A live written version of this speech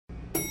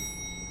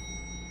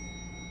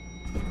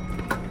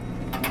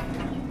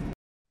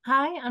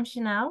Hi, I'm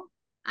Chanel,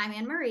 I'm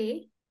Anne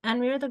Marie. and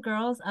we're the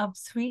girls of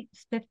Sweet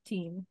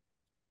 15.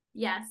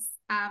 Yes.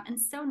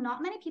 And so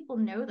not many people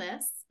know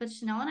this, but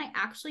Chanel and I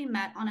actually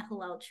met on a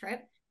Hillel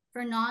trip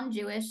for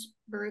non-Jewish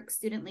Baruch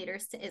student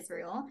leaders to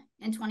Israel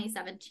in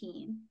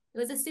 2017. It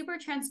was a super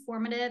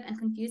transformative and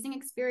confusing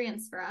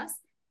experience for us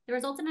that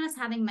resulted in us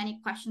having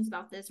many questions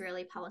about the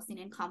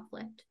Israeli-Palestinian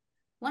conflict.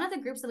 One of the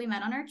groups that we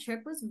met on our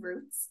trip was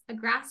Roots, a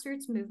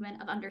grassroots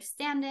movement of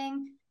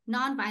understanding,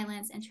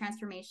 nonviolence, and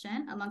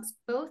transformation amongst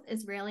both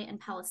Israeli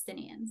and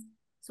Palestinians.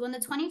 So when the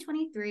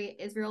 2023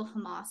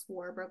 Israel-Hamas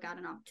war broke out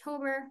in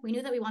October, we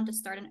knew that we wanted to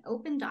start an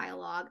open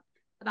dialogue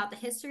about the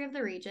history of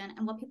the region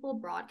and what people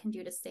abroad can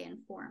do to stay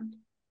informed.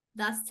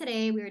 Thus,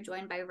 today we are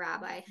joined by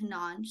Rabbi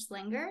Hanan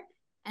Schlinger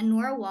and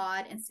Nora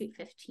Wad in Suite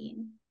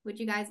 15. Would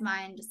you guys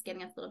mind just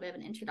giving us a little bit of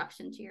an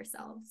introduction to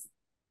yourselves?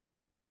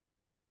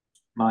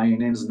 My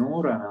name is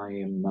Noor,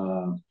 and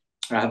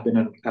I have been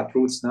at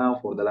Roots now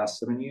for the last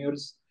 7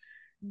 years.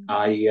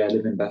 I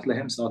live in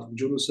Bethlehem, south of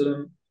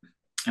Jerusalem,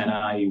 and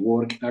I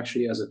work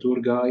actually as a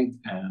tour guide,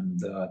 and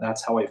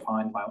that's how I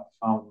found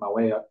my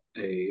way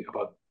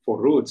about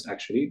for Roots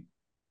actually.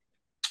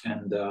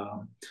 And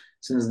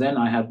since then,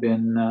 I have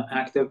been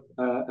active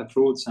at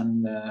Roots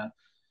and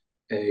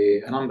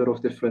a number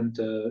of different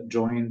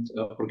joint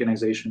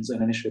organizations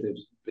and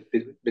initiatives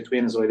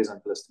between Israelis and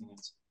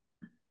Palestinians.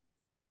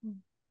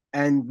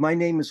 And my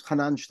name is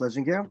Hanan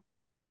Schlesinger.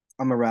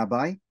 I'm a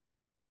rabbi.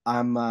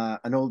 I'm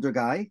an older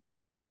guy.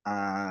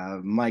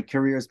 My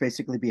career is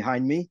basically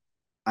behind me.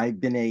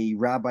 I've been a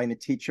rabbi and a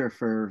teacher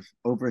for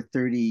over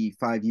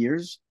 35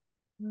 years.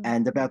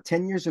 And about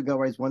 10 years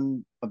ago, I was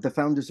one of the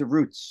founders of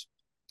Roots,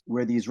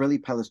 where the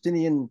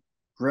Israeli-Palestinian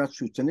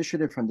grassroots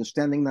initiative for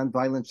understanding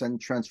nonviolence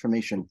and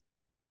transformation.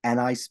 And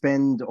I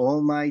spend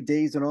all my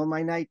days and all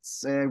my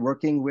nights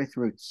working with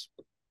Roots.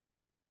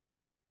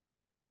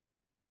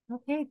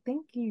 Okay,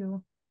 thank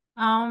you.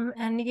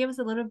 And you gave us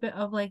a little bit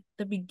of like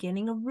the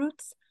beginning of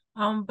Roots.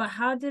 But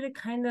how did it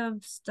kind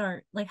of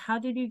start? Like, how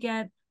did you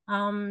get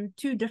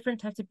two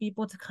different types of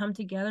people to come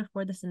together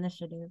for this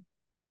initiative?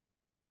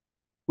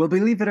 Well,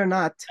 believe it or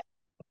not,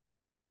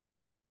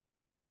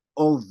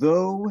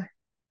 although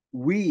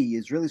we,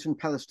 Israelis and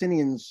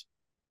Palestinians,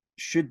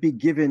 should be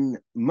given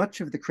much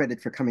of the credit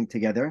for coming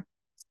together,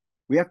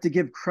 we have to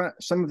give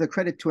some of the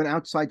credit to an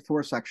outside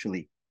force,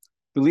 actually.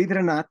 Believe it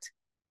or not,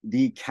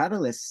 the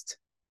catalyst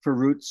for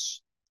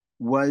Roots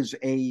was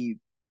a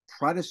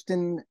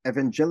Protestant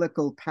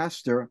evangelical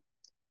pastor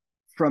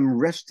from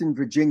Reston,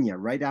 Virginia,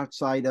 right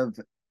outside of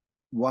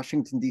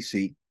Washington,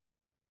 D.C.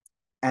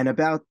 And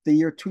about the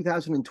year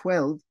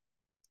 2012,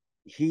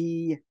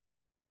 he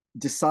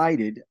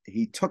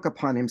took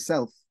upon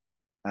himself,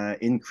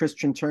 in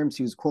Christian terms,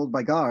 he was called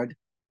by God,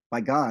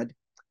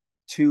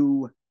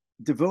 to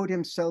devote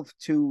himself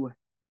to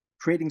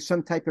creating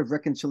some type of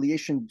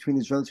reconciliation between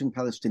Israelis and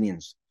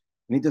Palestinians.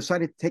 And he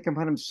decided to take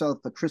upon himself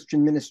a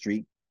Christian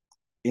ministry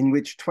in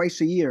which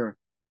twice a year,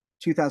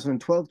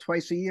 2012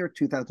 twice a year,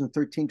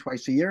 2013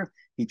 twice a year,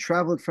 he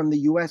traveled from the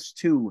US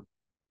to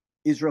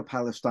Israel,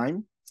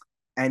 Palestine,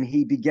 and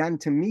he began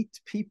to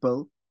meet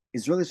people,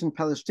 Israelis and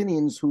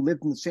Palestinians who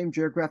lived in the same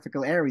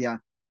geographical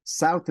area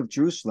south of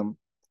Jerusalem,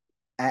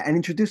 and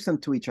introduce them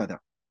to each other.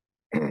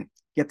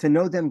 Get to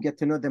know them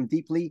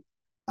deeply.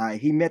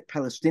 He met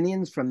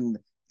Palestinians from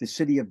the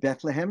city of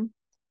Bethlehem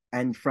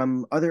and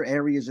from other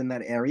areas in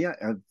that area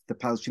of the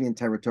Palestinian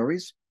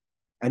territories.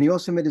 And he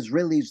also met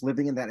Israelis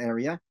living in that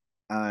area.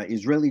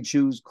 Israeli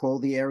Jews call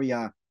the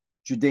area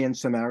Judea and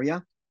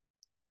Samaria.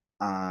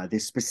 The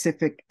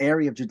specific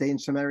area of Judea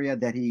and Samaria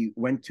that he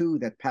went to,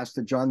 that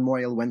Pastor John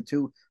Moyle went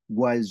to,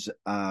 was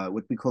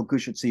what we call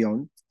Gush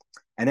Etzion.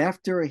 And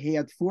after he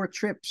had 4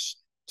 trips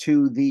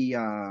to the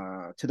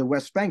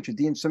West Bank,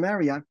 Judea and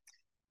Samaria,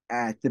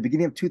 at the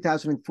beginning of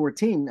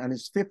 2014, on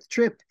his 5th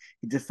trip,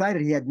 he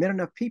decided he had met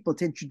enough people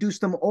to introduce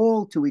them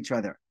all to each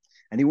other.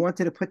 And he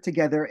wanted to put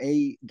together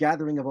a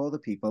gathering of all the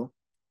people.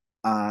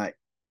 On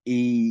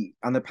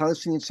the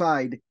Palestinian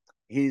side,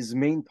 his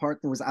main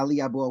partner was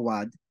Ali Abu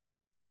Awad.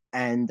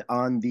 And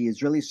on the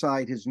Israeli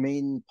side, his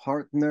main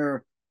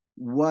partner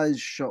was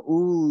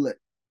Shaul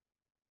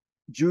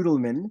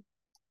Judelman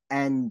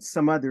and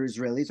some other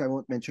Israelis. I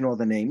won't mention all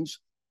the names.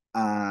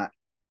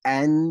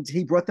 And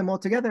he brought them all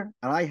together.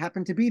 And I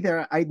happened to be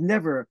there. I'd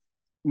never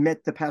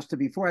met the pastor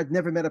before. I'd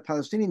never met a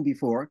Palestinian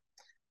before.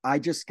 I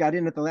just got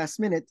in at the last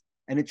minute,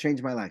 and it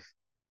changed my life.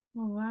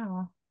 Oh,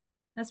 wow.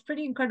 That's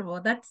pretty incredible.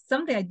 That's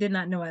something I did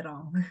not know at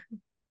all.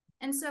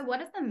 And so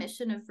what is the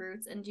mission of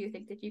Roots, and do you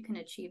think that you can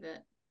achieve it?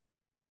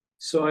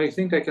 So I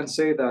think I can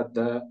say that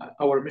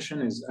our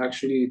mission is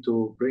actually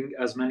to bring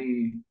as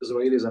many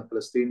Israelis and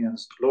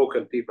Palestinians,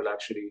 local people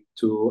actually,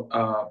 to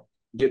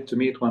get to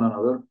meet one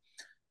another,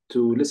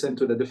 to listen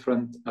to the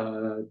different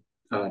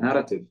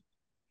narrative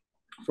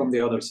from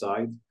the other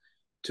side,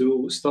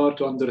 to start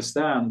to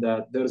understand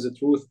that there is a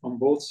truth on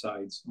both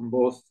sides, on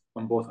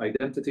both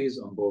identities,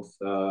 on both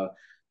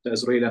the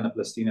Israeli and the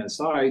Palestinian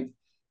side,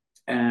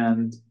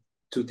 and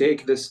to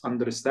take this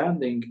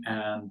understanding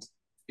and,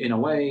 in a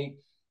way,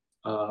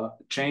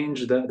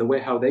 change the way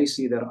how they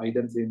see their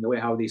identity and the way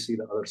how they see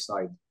the other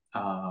side.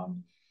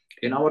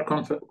 In our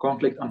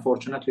conflict,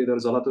 unfortunately, there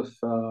is a lot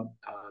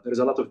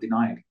of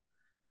denial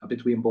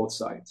between both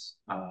sides,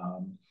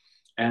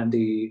 and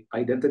the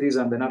identities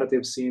and the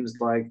narrative seems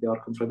like they are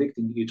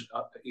contradicting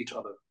each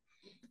other.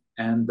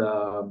 And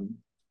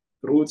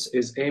Roots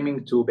is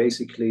aiming to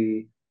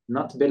basically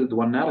not build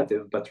one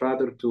narrative, but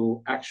rather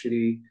to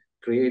actually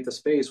create a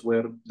space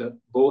where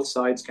both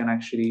sides can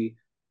actually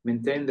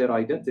maintain their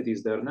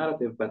identities, their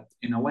narrative, but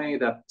in a way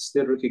that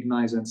still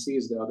recognize and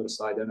sees the other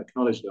side and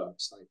acknowledge the other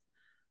side.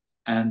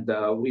 And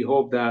we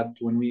hope that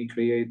when we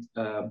create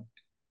a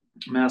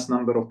mass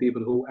number of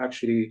people who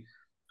actually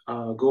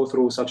go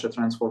through such a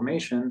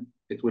transformation,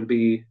 it will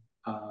be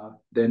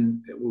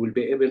then we will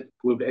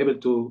be able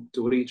to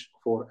reach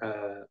for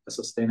a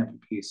sustainable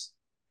peace.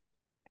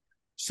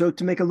 So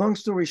to make a long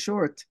story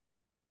short,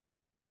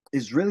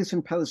 Israelis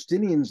and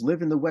Palestinians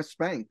live in the West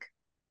Bank,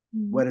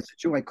 what is a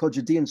Jew I call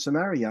Judea and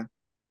Samaria,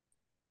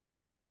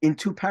 in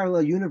two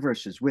parallel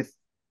universes with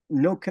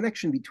no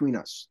connection between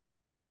us.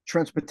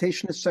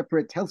 Transportation is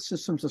separate, health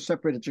systems are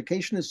separate,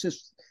 education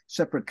is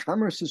separate,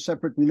 commerce is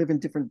separate. We live in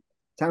different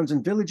towns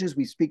and villages,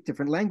 we speak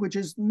different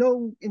languages,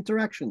 no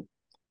interaction.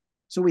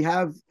 So we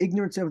have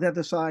ignorance of the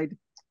other side,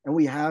 and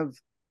we have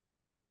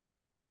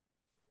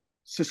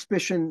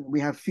suspicion, we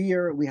have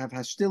fear, we have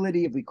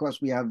hostility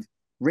because we have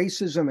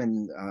racism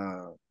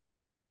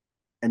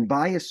and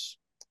bias.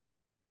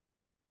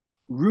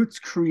 Roots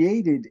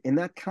created in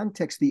that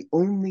context the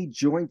only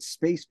joint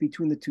space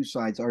between the two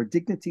sides. Our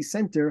Dignity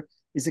Center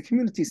is a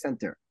community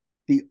center,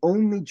 the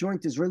only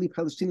joint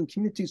Israeli-Palestinian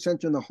community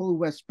center in the whole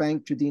West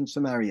Bank, Judea and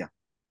Samaria.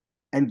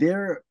 And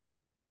there,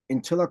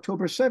 until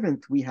October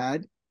 7th, we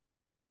had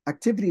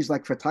activities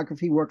like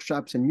photography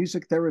workshops and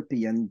music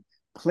therapy and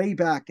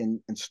playback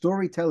and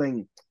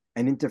storytelling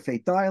and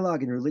interfaith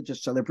dialogue and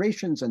religious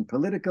celebrations and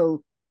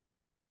political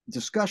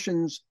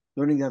discussions,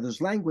 learning the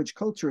other's language,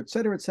 culture,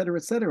 etc., etc.,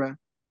 etc.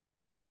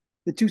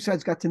 The two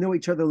sides got to know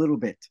each other a little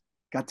bit,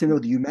 got to know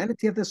the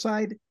humanity of the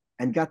side,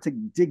 and got to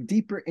dig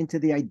deeper into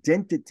the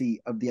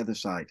identity of the other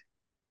side.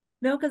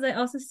 No, because I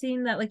also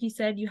seen that, like you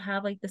said, you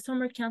have like the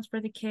summer camps for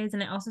the kids,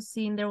 and I also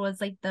seen there was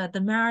like the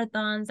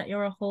marathons that you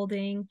were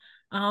holding.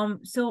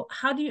 So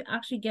how do you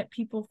actually get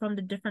people from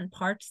the different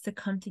parts to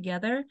come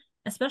together,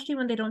 especially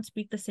when they don't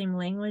speak the same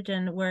language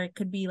and where it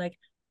could be like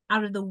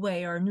out of the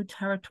way or new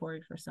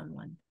territory for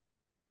someone?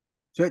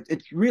 So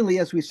it's really,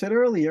 as we said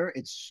earlier,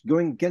 it's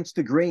going against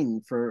the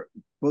grain for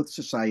both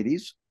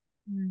societies.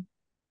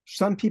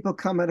 Some people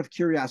come out of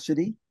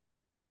curiosity.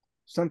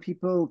 Some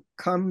people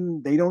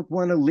come, they don't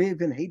want to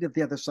live in hate of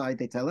the other side,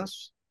 they tell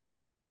us.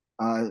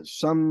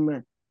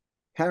 Some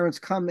parents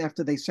come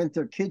after they sent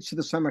their kids to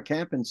the summer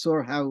camp and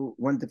saw how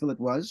wonderful it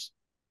was.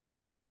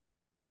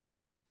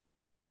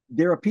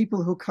 There are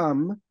people who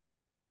come,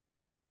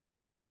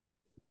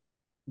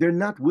 they're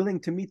not willing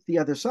to meet the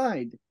other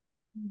side.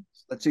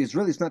 Let's say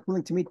Israelis not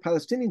willing to meet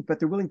Palestinians, but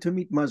they're willing to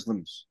meet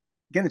Muslims.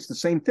 Again, it's the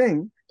same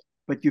thing,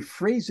 but you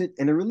phrase it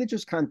in a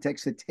religious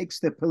context, it takes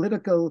the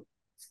political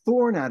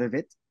thorn out of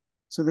it.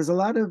 So there's a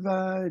lot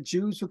of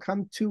Jews who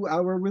come to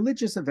our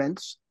religious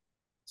events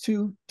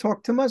to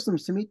talk to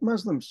Muslims, to meet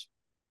Muslims.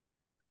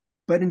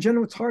 But in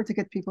general, it's hard to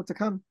get people to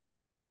come.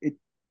 It's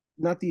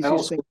not the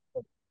easiest thing.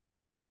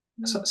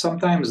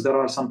 Sometimes there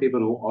are some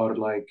people who are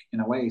like, in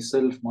a way,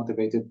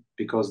 self-motivated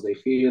because they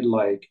feel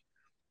like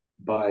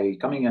by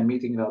coming and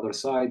meeting the other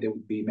side, they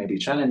would be maybe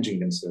challenging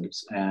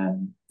themselves,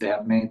 and they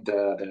have made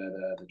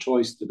the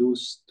choice to do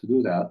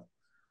that.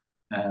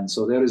 And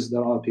so there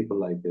are people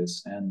like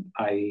this, and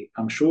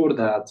I'm sure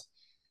that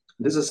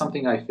this is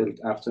something I felt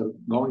after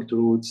going to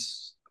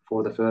Roots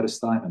for the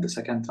first time and the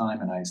second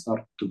time, and I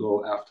start to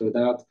go after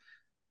that.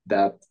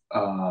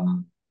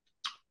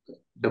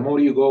 The more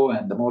you go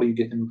and the more you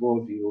get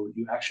involved,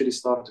 you actually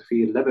start to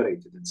feel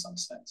liberated in some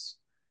sense,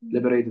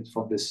 liberated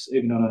from this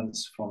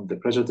ignorance, from the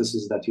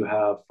prejudices that you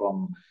have,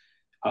 from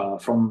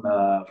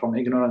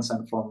ignorance,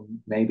 and from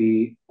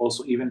maybe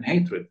also even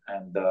hatred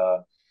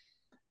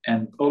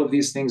and all of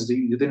these things that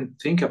you didn't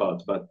think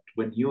about. But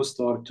when you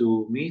start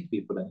to meet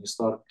people and you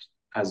start,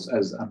 as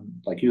I'm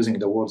like using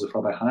the words of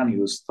Rabbi Hanan,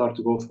 you start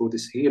to go through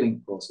this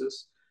healing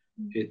process,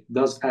 it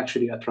does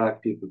actually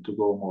attract people to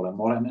go more and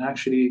more. And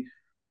actually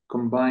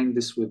combine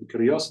this with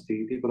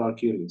curiosity, people are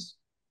curious.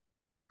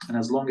 And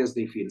as long as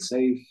they feel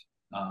safe,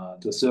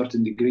 to a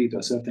certain degree, to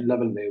a certain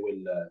level, they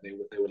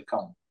will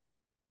come.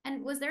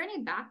 And was there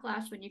any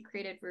backlash when you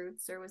created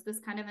Roots, or was this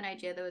kind of an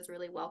idea that was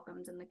really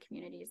welcomed in the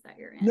communities that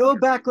you're in? No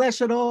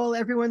backlash at all.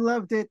 Everyone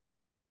loved it.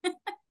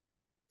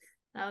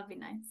 That would be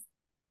nice.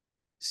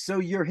 So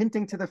you're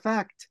hinting to the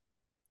fact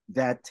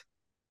that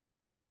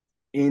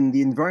in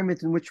the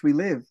environment in which we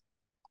live,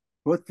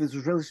 both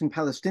Israelis and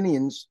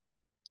Palestinians,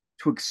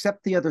 to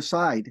accept the other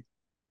side,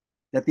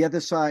 that the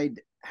other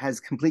side has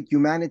complete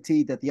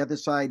humanity, that the other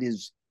side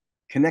is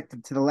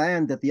connected to the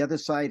land, that the other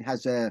side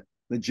has a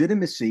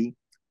legitimacy,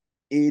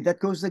 that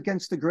goes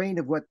against the grain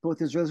of what both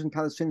Israelis and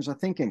Palestinians are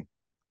thinking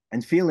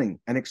and feeling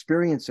and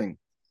experiencing.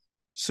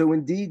 So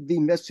indeed, the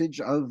message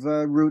of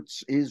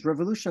Roots is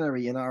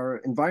revolutionary in our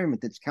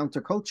environment. It's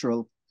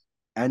countercultural,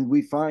 and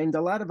we find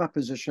a lot of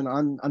opposition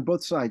on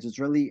both sides,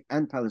 Israeli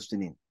and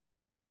Palestinian.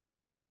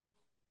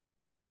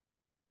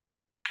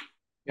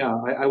 Yeah,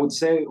 I would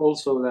say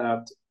also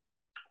that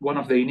one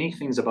of the unique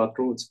things about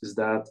Roots is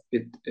that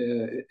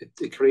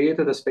it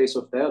created a space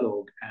of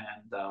dialogue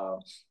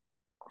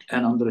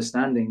and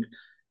understanding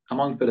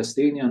among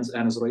Palestinians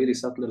and Israeli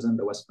settlers in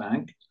the West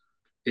Bank,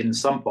 in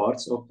some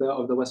parts of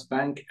the West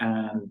Bank,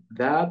 and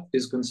that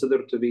is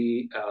considered to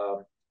be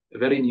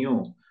very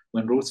new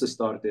when Roots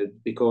started,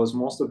 because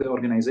most of the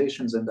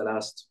organizations in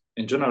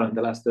general, in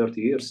the last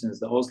 30 years since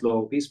the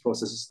Oslo peace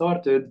process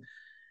started,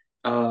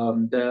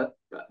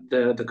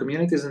 the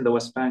communities in the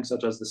West Bank,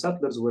 such as the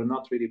settlers, were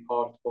not really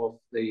part of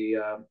the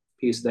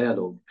peace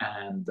dialogue,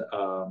 and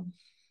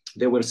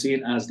they were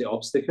seen as the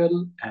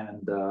obstacle,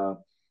 and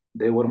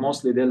they were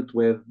mostly dealt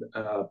with.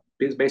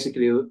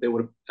 Basically, they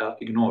were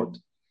ignored.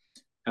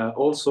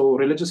 Also,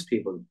 religious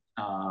people.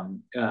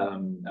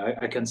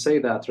 I can say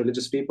that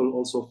religious people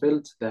also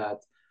felt that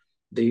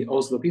the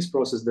Oslo peace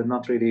process did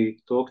not really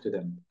talk to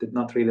them, did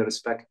not really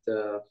respect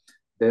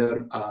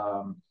their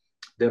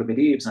their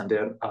beliefs and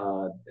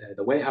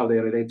the way how they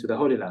relate to the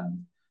Holy Land.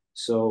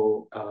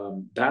 So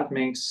that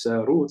makes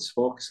Roots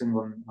focusing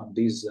on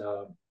these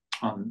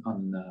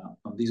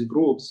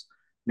groups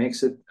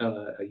makes it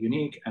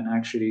unique and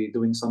actually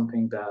doing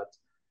something that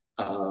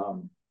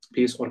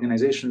peace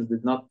organizations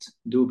did not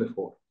do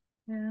before.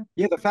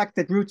 Yeah, the fact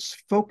that Roots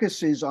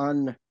focuses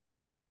on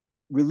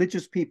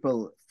religious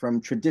people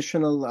from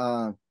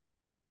traditional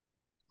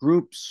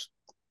groups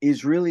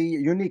is really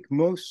unique.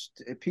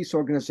 Most peace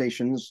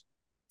organizations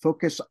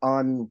focus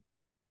on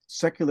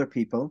secular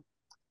people.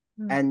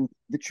 And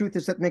the truth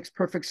is that makes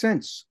perfect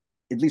sense,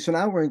 at least in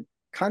our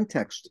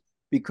context,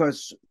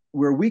 because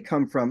where we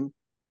come from,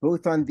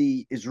 both on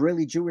the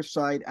Israeli Jewish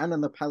side and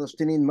on the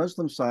Palestinian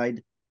Muslim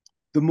side,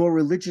 the more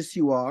religious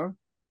you are,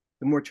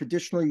 the more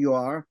traditional you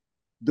are,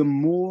 the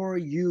more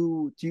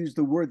you, to use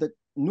the word that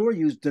Noor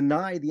used,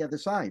 deny the other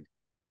side.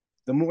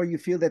 The more you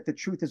feel that the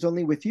truth is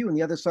only with you and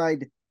the other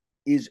side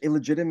is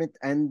illegitimate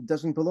and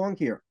doesn't belong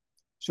here.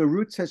 So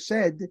Roots has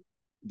said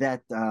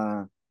that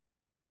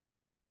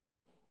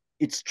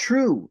it's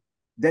true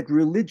that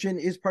religion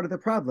is part of the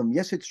problem.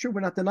 Yes, it's true.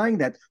 We're not denying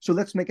that. So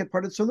let's make it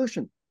part of the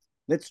solution.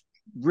 Let's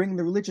bring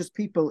the religious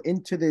people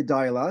into the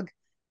dialogue,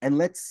 and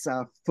let's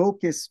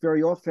focus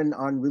very often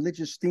on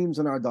religious themes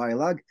in our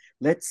dialogue.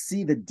 Let's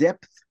see the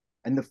depth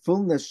and the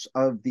fullness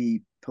of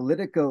the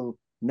political,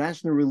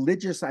 national,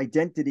 religious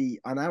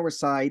identity on our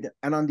side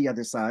and on the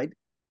other side.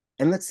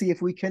 And let's see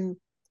if we can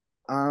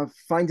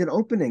find an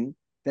opening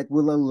that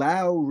will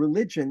allow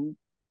religion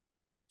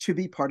to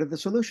be part of the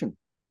solution.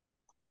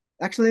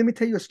 Actually, let me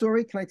tell you a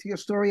story. Can I tell you a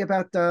story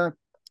about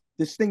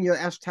this thing you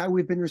asked how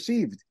we've been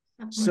received?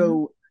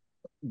 So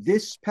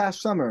this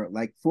past summer,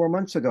 like 4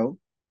 months ago,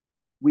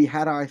 we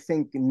had our, I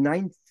think,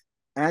 9th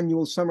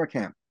annual summer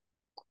camp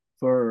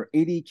for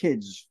 80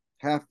 kids,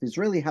 half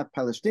Israeli, half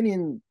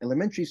Palestinian,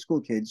 elementary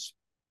school kids.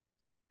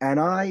 And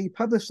I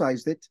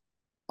publicized it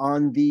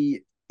on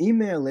the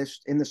email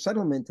list in the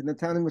settlement in the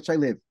town in which I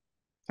live.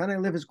 The town I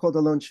live is called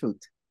Alon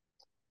Shvut.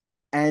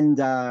 And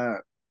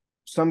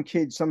some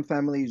kids, some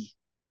families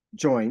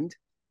joined,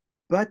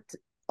 but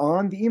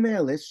on the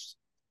email list,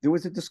 there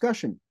was a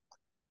discussion.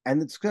 And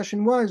the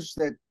discussion was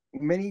that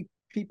many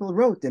people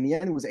wrote, in the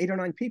end, it was 8 or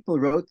 9 people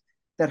wrote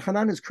that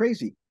Hanan is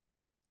crazy.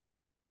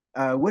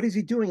 What is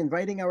he doing,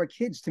 inviting our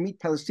kids to meet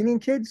Palestinian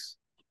kids?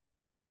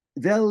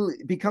 They'll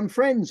become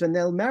friends and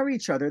they'll marry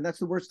each other. That's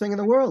the worst thing in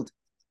the world.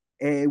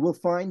 We'll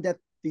find that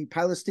the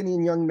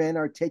Palestinian young men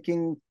are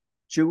taking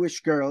Jewish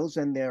girls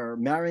and they're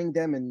marrying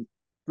them and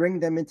bring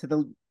them into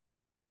the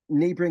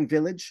neighboring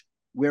village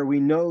where we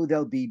know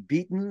they'll be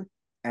beaten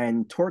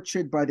and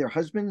tortured by their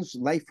husbands.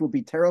 Life will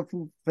be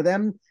terrible for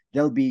them.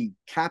 They'll be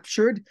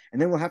captured,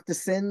 and then we'll have to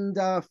send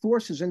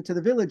forces into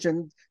the village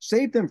and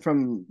save them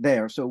from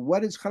there. So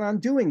what is Hanan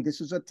doing?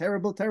 This is a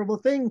terrible, terrible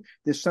thing,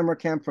 this summer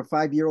camp for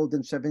 5-year-old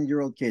and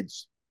 7-year-old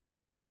kids.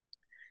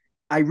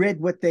 I read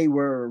what they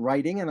were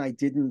writing, and I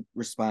didn't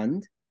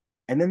respond.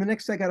 And then the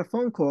next day I got a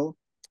phone call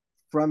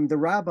from the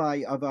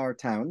rabbi of our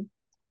town,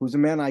 who's a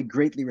man I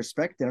greatly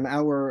respect. And in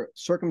our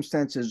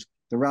circumstances,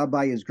 the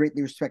rabbi is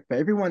greatly respected by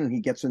everyone, and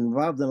he gets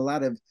involved in a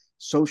lot of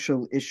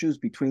social issues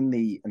between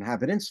the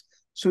inhabitants.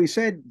 So he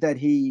said that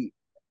he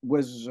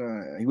was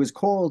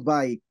called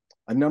by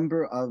a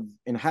number of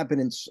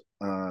inhabitants,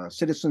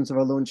 citizens of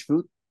Alon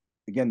Shvut,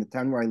 again, the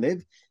town where I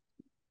live,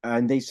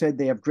 and they said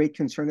they have great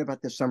concern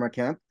about the summer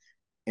camp.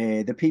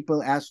 The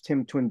people asked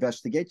him to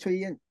investigate. So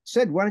he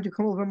said, why don't you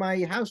come over to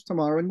my house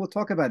tomorrow and we'll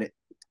talk about it.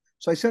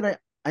 So I said,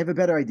 I have a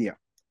better idea.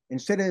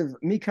 Instead of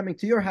me coming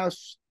to your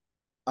house,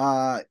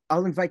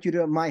 I'll invite you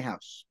to my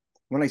house.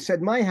 When I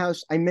said my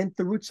house, I meant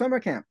the Root Summer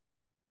Camp,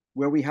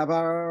 where we have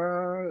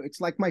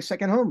it's like my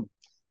second home.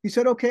 He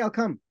said, okay, I'll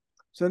come.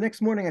 So the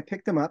next morning I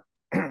picked him up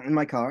in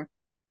my car.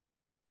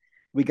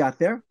 We got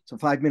there. It's a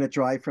 5-minute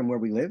drive from where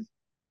we live.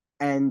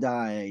 And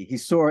he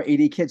saw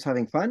 80 kids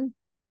having fun.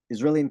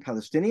 Israeli and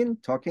Palestinian,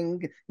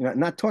 talking,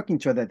 not talking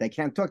to each other. They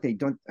can't talk. They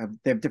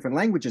have different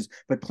languages,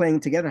 but playing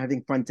together,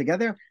 having fun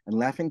together, and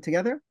laughing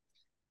together.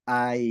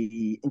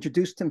 I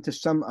introduced him to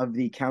some of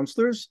the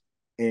counselors,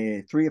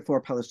 3 or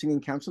 4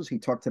 Palestinian counselors. He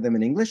talked to them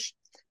in English.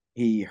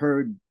 He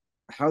heard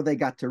how they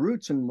got to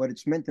Roots and what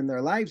it's meant in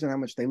their lives and how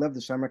much they love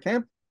the summer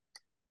camp.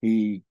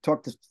 He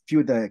talked to a few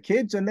of the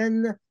kids, and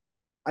then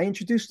I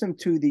introduced him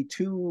to the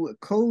 2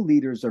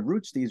 co-leaders of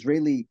Roots, the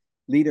Israeli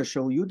leader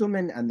Shaul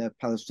Yudelman and the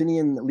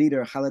Palestinian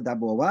leader Khaled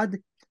Abu Awad.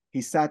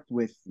 He sat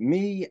with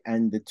me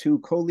and the 2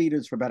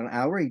 co-leaders for about an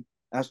hour. He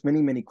asked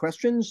many, many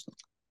questions.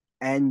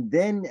 And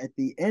then at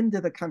the end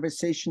of the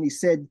conversation, he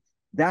said,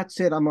 "That's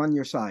it, I'm on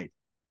your side.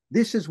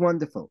 This is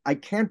wonderful. I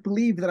can't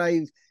believe that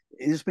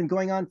it's been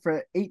going on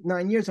for 8,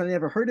 9 years. I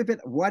never heard of it.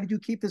 Why did you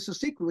keep this a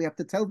secret? We have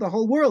to tell the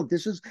whole world.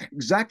 This is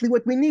exactly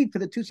what we need for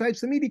the 2 sides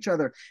to meet each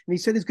other." And he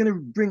said he's going to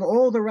bring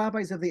all the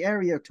rabbis of the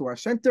area to our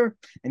center,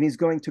 and he's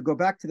going to go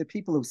back to the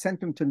people who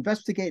sent him to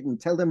investigate and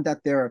tell them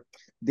that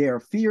their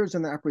fears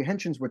and their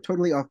apprehensions were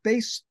totally off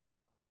base.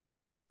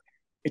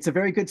 It's a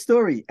very good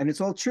story, and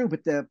it's all true,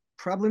 but the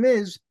problem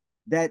is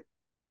that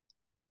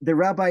the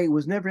rabbi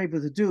was never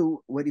able to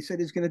do what he said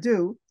he's going to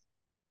do.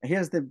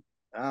 Here's the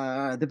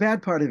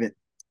bad part of it.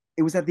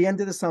 It was at the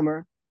end of the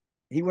summer.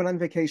 He went on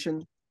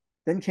vacation.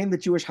 Then came the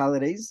Jewish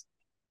holidays.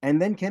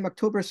 And then came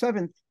October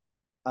 7th,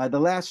 the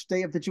last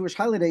day of the Jewish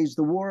holidays.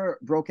 The war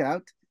broke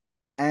out.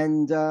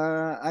 And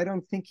I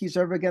don't think he's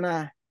ever going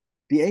to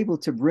be able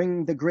to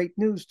bring the great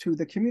news to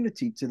the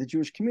community, to the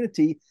Jewish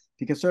community,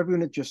 because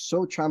everyone is just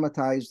so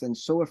traumatized and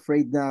so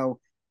afraid now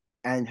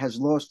and has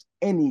lost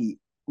any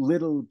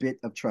little bit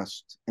of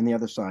trust in the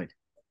other side.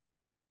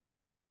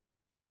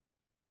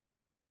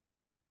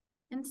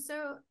 And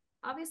so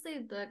obviously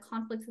the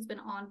conflict has been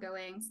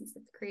ongoing since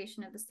the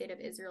creation of the state of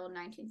Israel in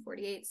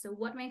 1948. So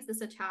what makes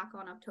this attack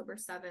on October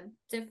 7th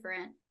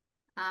different?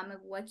 And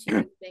what do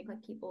you think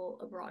like people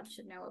abroad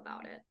should know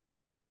about it?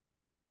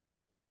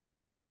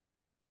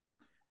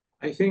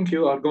 I think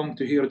you are going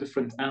to hear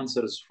different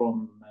answers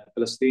from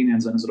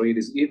Palestinians and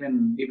Israelis,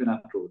 even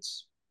at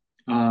Roots.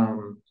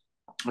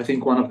 I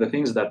think one of the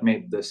things that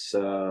made this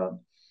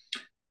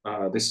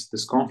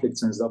conflict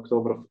since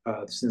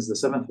the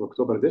 7th of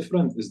October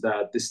different is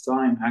that this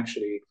time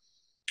actually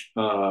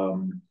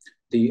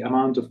the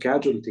amount of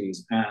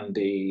casualties and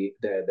the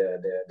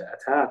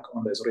attack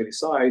on the Israeli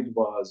side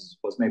was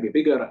maybe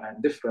bigger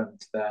and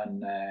different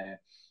than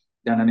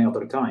any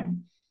other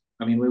time.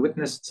 I mean, we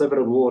witnessed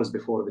several wars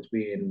before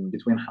between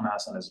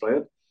Hamas and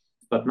Israel,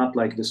 but not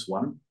like this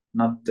one,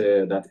 not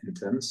that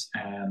intense.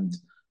 And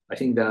I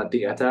think that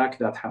the attack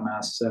that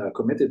Hamas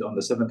committed on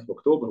the 7th of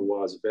October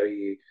was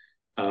very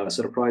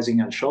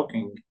surprising and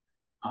shocking,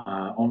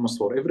 almost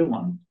for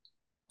everyone,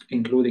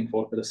 including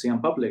for the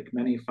Palestinian public.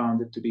 Many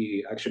found it to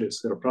be actually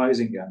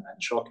surprising and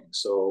shocking.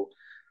 So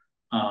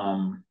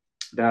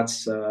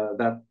that's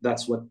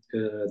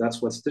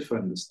what's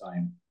different this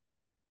time.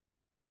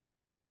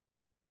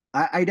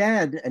 I'd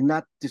add, and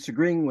not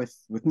disagreeing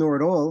with Noor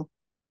at all,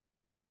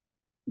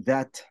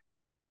 that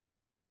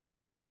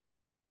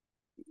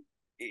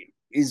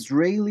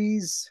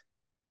Israelis,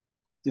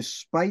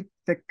 despite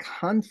the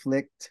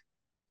conflict,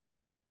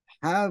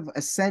 had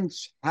a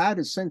sense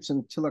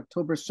until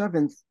October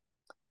 7th,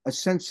 a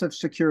sense of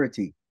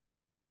security,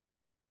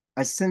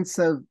 a sense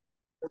of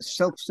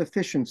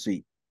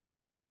self-sufficiency,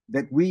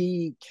 that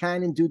we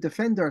can and do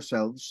defend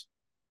ourselves.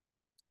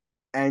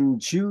 And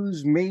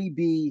Jews may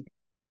be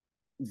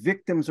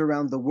victims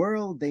around the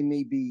world, they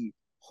may be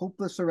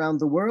hopeless around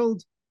the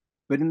world,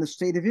 but in the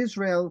state of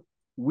Israel,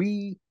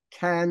 we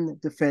can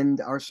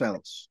defend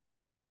ourselves.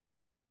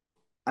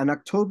 On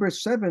October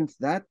 7th,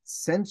 that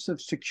sense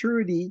of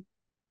security,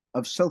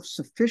 of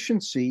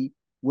self-sufficiency,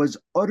 was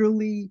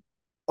utterly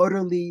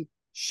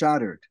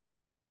shattered.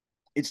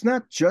 It's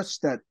not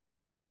just that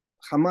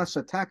Hamas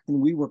attacked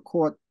and we were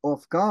caught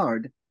off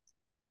guard.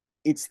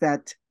 It's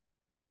that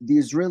the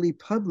Israeli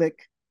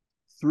public,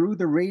 through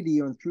the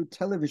radio and through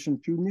television,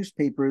 through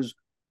newspapers,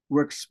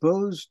 were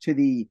exposed to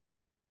the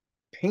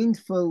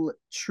painful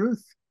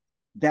truth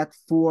that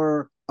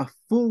for a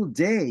full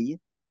day,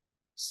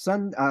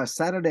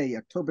 Saturday,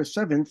 October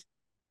 7th,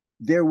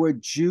 there were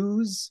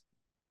Jews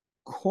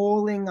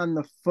calling on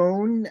the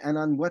phone and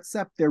on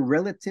WhatsApp their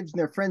relatives and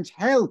their friends,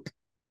 "Help!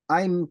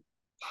 I'm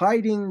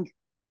hiding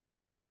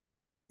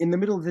in the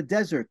middle of the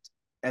desert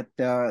at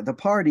the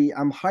party.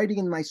 I'm hiding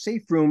in my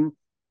safe room.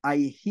 I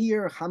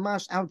hear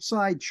Hamas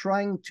outside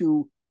trying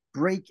to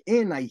break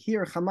in. I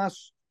hear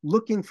Hamas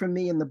looking for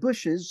me in the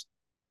bushes.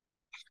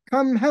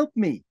 Come help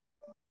me."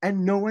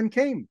 And no one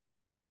came.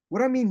 What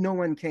do I mean no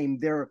one came?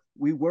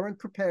 We weren't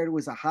prepared. It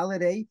was a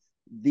holiday.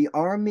 The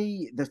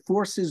army, the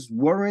forces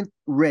weren't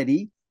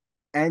ready.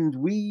 And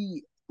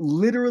we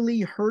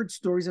literally heard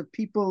stories of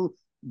people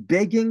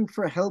begging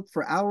for help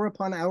for hour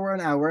upon hour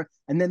and hour,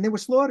 and then they were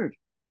slaughtered.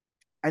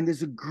 And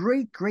there's a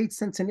great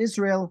sense in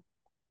Israel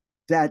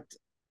that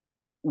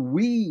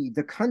we,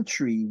 the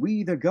country,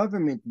 we, the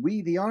government,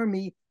 we, the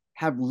army,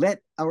 have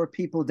let our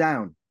people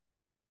down.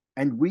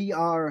 And we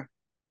are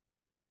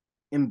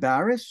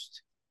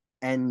embarrassed,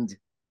 and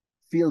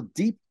feel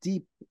deep,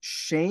 deep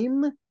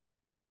shame.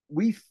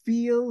 We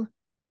feel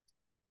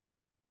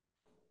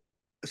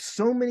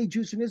so many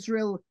Jews in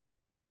Israel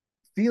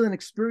feel and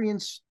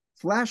experience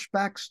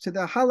flashbacks to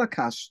the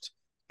Holocaust,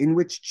 in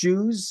which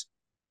Jews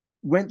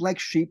went like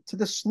sheep to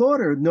the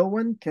slaughter. No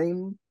one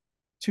came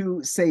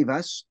to save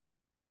us.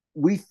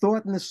 We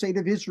thought in the state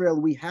of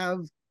Israel we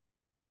have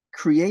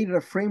created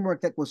a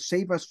framework that will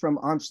save us from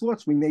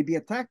onslaughts. We may be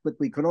attacked, but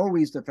we can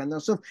always defend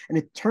ourselves. And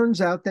it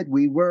turns out that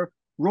we were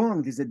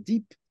wrong. There's a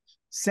deep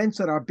sense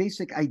that our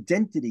basic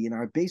identity and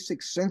our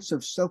basic sense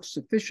of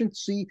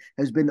self-sufficiency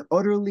has been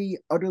utterly,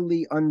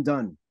 utterly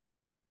undone.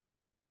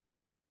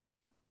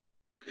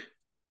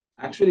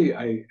 Actually,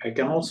 I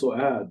can also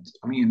add,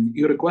 I mean,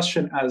 your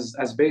question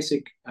as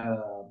basic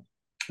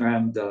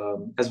and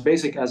as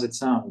basic as it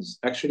sounds,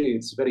 actually,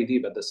 it's very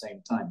deep at the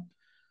same time.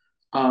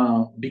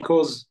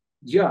 Because,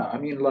 yeah, I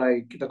mean,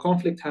 like the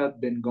conflict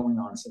had been going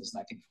on since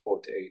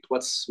 1948.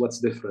 What's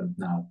different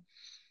now?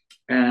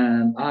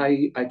 And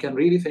I can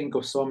really think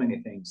of so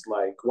many things.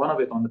 Like one of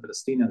it on the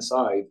Palestinian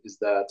side is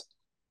that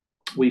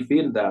we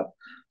feel that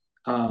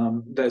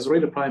the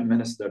Israeli Prime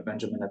Minister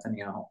Benjamin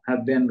Netanyahu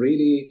had been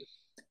really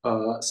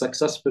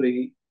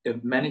successfully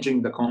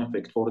managing the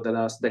conflict for the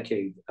last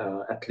decade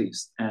at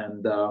least,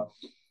 and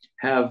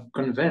have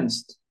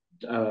convinced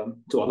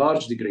to a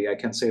large degree, I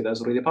can say, the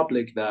Israeli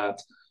public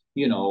that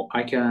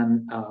I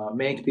can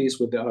make peace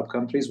with the Arab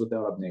countries, with the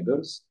Arab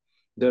neighbors.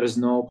 There is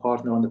no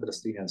partner on the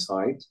Palestinian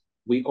side.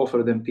 We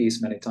offer them peace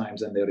many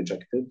times and they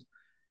rejected.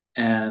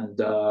 And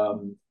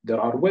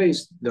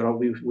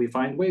we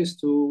find ways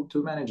to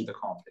manage the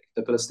conflict.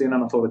 The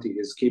Palestinian Authority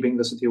is keeping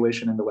the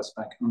situation in the West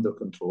Bank under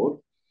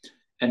control.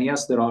 And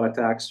yes, there are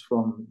attacks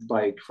from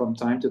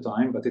time to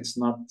time, but it's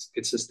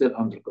still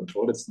under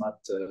control. It's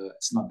not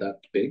that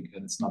big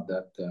and it's not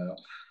that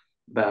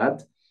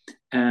bad.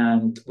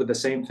 And with the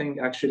same thing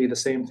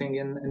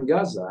in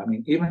Gaza. I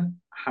mean, even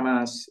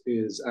Hamas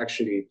is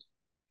actually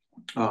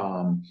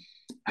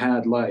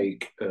had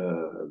like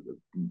a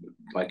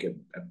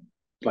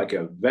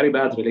very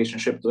bad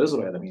relationship to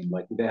Israel. I mean,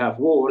 like they have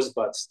wars,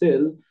 but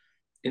still,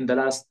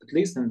 at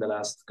least in the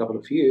last couple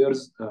of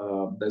years,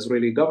 the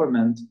Israeli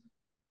government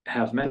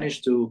have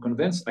managed to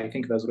convince, I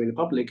think, the Israeli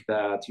public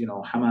that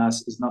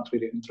Hamas is not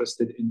really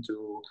interested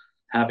into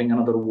having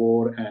another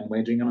war and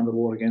waging another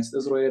war against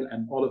Israel,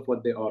 and all of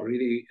what they are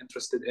really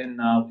interested in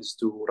now is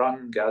to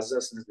run Gaza,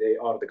 since they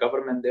are the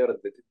government there,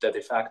 the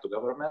de facto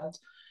government,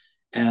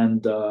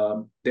 and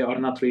they are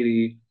not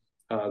really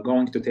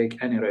going to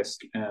take any risk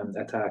and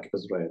attack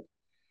Israel.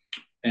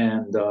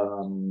 And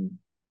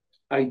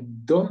I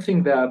don't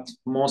think that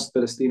most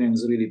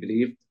Palestinians really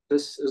believe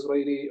this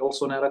Israeli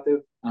also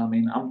narrative. I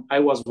mean, I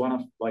was one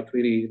of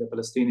really the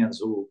Palestinians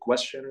who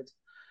questioned.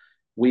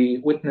 We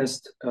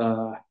witnessed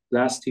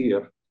last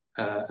year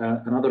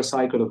another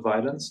cycle of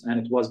violence, and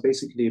it was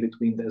basically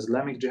between the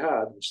Islamic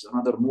Jihad, which is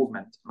another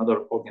movement,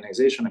 another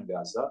organization in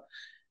Gaza,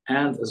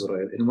 and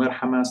Israel, in where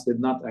Hamas did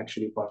not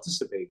actually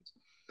participate.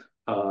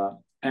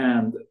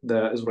 And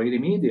the Israeli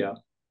media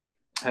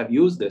have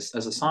used this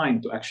as a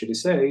sign to actually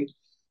say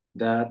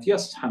that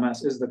yes,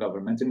 Hamas is the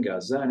government in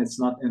Gaza and it's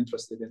not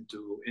interested in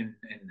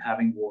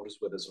having wars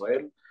with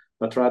Israel,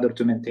 but rather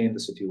to maintain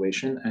the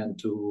situation and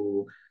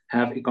to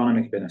have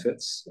economic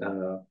benefits.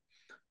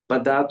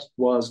 But that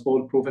was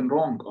all proven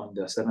wrong on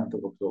the 7th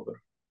of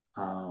October.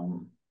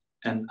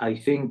 And I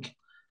think,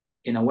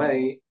 in a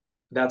way,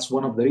 that's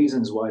one of the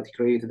reasons why it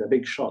created a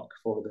big shock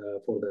for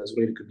the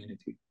Israeli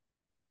community.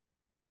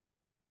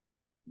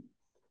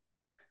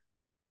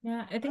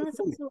 Yeah, I think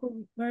it's also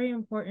very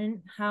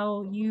important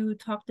how you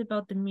talked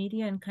about the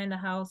media and kind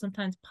of how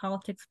sometimes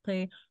politics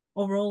play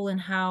a role in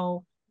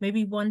how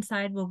maybe one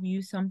side will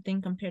view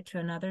something compared to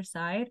another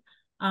side.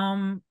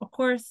 Of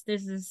course,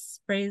 there's this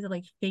phrase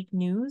like fake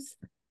news.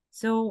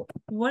 So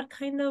what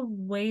kind of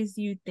ways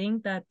do you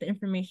think that the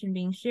information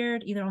being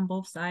shared, either on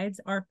both sides,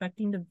 are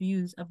affecting the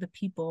views of the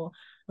people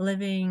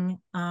living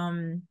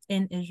in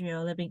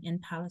Israel, living in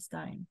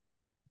Palestine?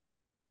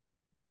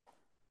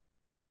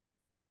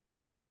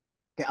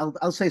 Okay,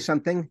 I'll say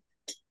something.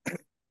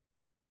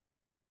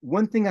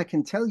 One thing I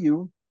can tell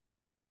you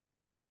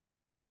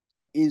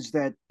is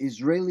that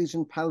Israelis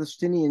and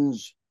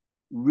Palestinians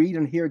read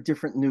and hear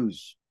different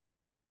news.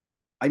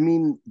 I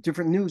mean,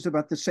 different news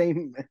about the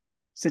same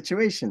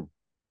situation.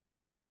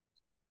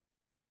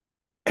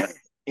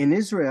 In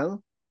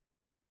Israel,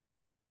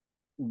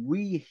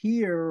 we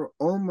hear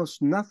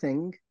almost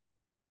nothing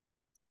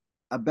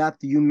about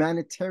the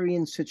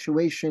humanitarian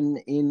situation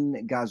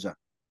in Gaza.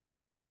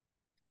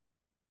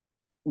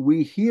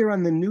 We hear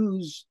on the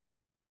news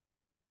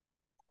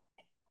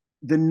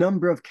the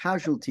number of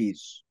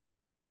casualties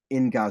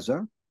in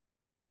Gaza,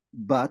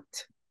 but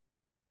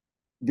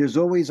there's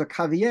always a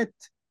caveat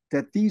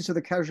that these are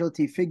the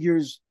casualty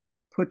figures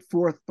put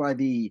forth by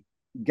the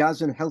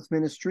Gazan Health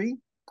Ministry,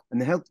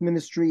 and the health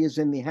ministry is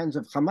in the hands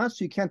of Hamas,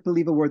 so you can't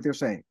believe a word they're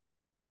saying.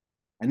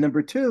 And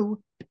number two,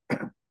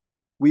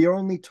 we are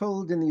only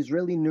told in the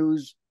Israeli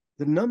news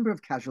the number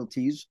of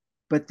casualties,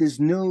 but there's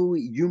no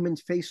human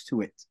face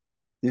to it.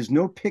 There's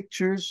no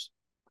pictures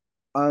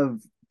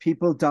of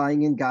people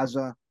dying in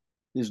Gaza.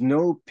 There's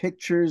no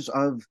pictures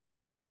of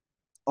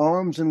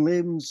arms and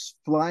limbs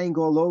flying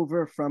all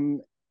over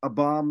from a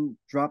bomb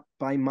dropped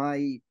by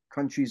my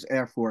country's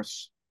Air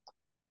Force.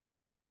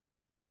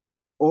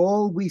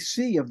 All we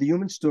see of the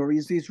human story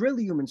is the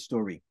Israeli human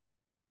story.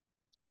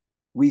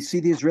 We see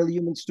the Israeli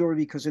human story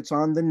because it's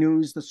on the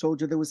news, the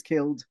soldier that was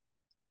killed.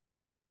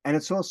 And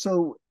it's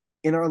also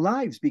in our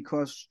lives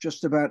because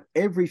just about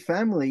every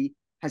family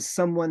has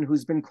someone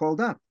who's been called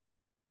up.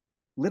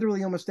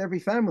 Literally almost every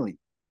family,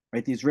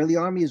 right? The Israeli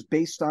army is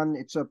based on,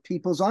 it's a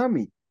people's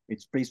army.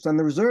 It's based on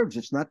the reserves.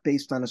 It's not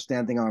based on a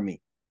standing army.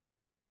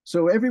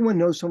 So everyone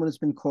knows someone has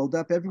been called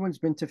up. Everyone's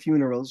been to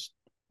funerals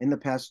in the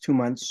past 2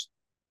 months.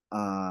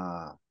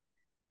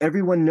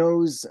 Everyone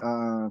knows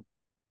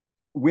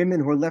women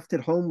who are left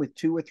at home with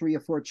 2 or 3 or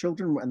 4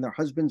 children and their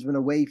husbands been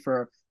away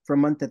for a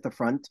month at the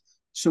front.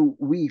 So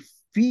we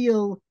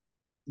feel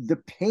the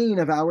pain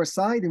of our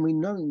side, and we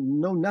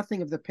know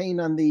nothing of the pain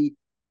on the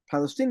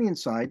Palestinian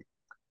side.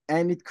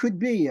 And it could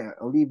be,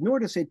 I'll leave Noor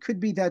to say, it could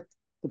be that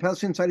the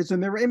Palestinian side is a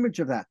mirror image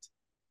of that.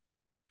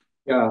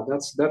 Yeah,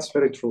 that's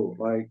very true.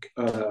 Like,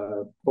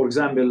 for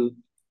example,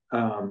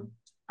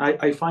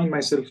 I find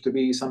myself to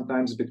be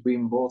sometimes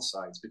between both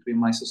sides, between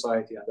my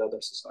society and the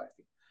other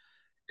society.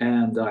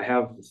 And I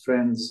have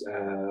friends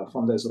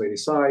from the Israeli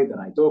side,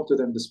 and I talk to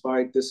them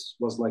despite this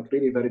was like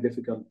really very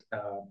difficult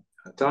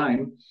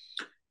time.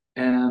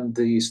 And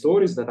the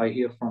stories that I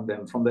hear from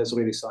them from the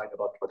Israeli side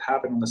about what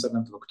happened on the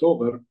 7th of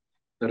October,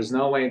 there is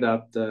no way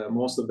that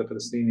most of the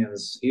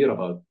Palestinians hear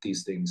about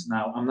these things.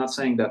 Now, I'm not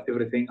saying that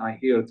everything I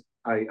hear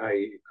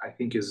I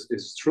think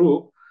is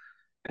true,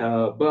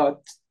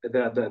 but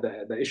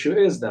the issue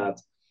is that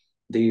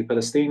the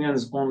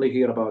Palestinians only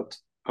hear about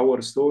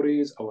our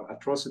stories, our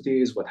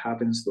atrocities, what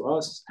happens to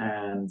us,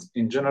 and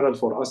in general,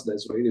 for us, the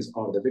Israelis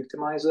are the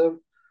victimizer.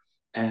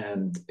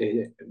 And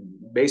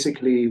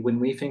basically, when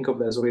we think of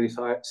the Israeli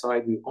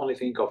side, we only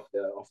think of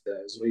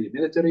the Israeli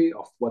military,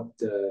 of what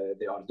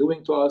they are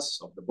doing to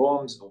us, of the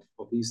bombs,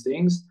 of these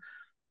things.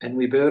 And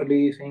we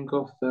barely think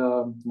of,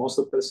 most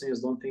of the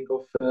Palestinians don't think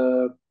of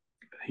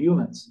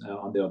humans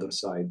on the other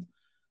side.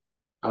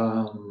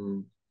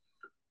 Um,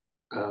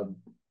 um,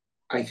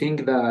 I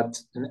think that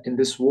in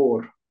this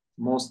war,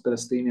 most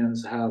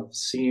Palestinians have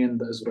seen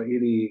the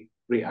Israeli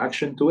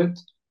reaction to it,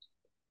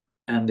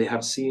 and they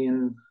have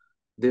seen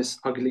this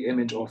ugly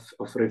image of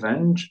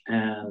revenge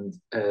and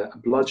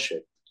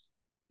bloodshed.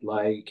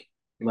 Like,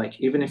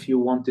 even if you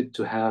wanted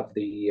to have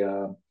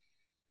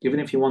even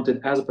if you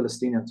wanted as a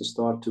Palestinian to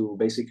start to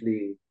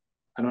basically,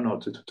 I don't know,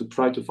 to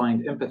try to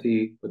find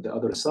empathy with the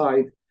other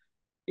side,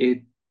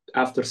 it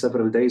after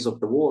several days of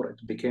the war,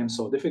 it became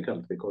so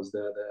difficult because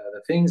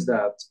the things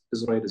that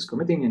Israel is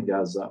committing in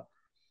Gaza,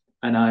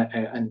 and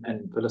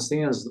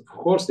Palestinians, of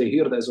course, they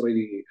hear the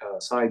Israeli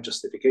side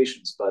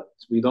justifications, but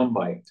we don't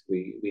buy it.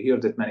 We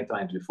heard it many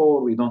times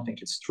before. We don't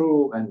think it's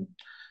true, and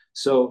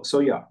so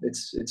yeah,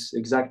 it's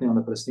exactly on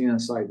the Palestinian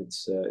side.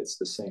 It's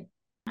the same.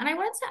 And I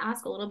wanted to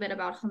ask a little bit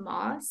about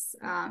Hamas.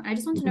 I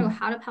just want to know,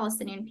 how do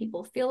Palestinian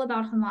people feel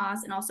about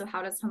Hamas, and also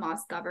how does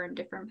Hamas govern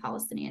different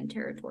Palestinian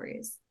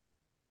territories?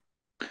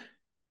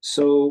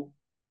 So,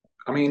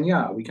 I mean,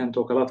 yeah, we can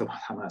talk a lot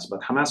about Hamas,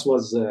 but Hamas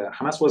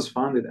was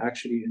founded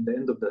actually in the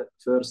end of the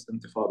first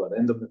Intifada, the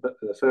end of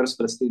the first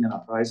Palestinian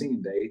uprising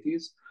in the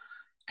 80s.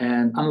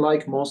 And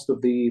unlike most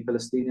of the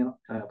Palestinian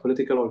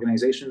political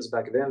organizations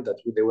back then,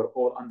 that they were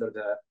all under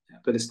the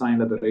Palestine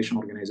Liberation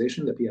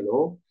Organization, the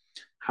PLO,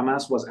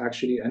 Hamas was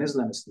actually an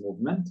Islamist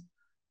movement.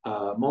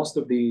 Most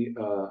of the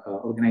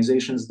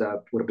organizations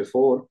that were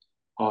before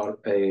are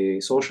a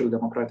social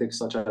democratic,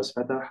 such as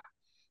Fatah,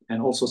 and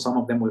also some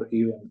of them were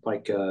even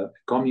like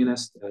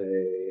communist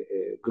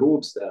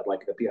groups,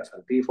 like the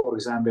PFLP, for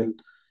example.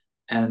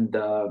 And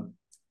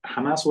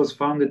Hamas was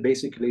founded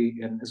basically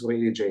in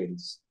Israeli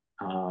jails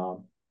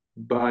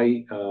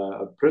by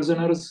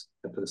prisoners,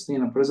 the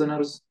Palestinian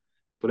prisoners,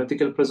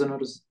 political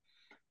prisoners,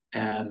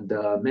 and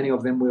many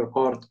of them were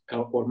part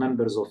or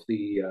members of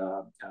the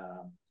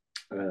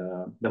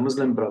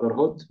Muslim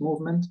Brotherhood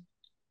movement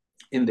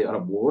in the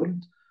Arab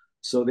world.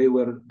 So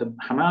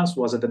Hamas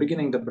was at the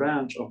beginning the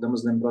branch of the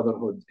Muslim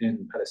Brotherhood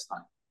in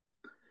Palestine.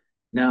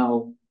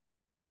 Now,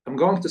 I'm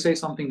going to say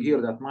something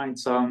here that might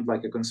sound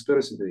like a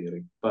conspiracy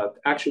theory, but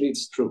actually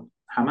it's true.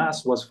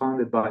 Hamas was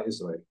founded by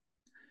Israel.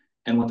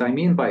 And what I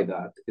mean by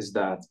that is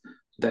that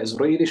the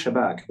Israeli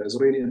Shabak, the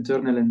Israeli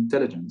internal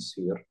intelligence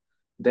here,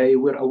 they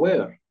were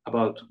aware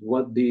about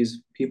what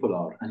these people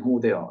are and who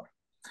they are.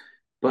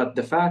 But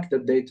the fact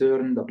that they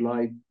turned a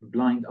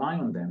blind eye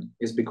on them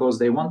is because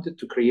they wanted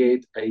to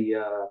create a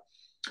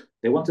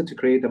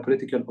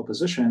political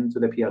opposition to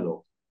the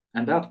PLO.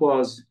 And that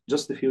was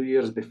just a few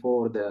years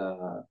before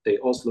the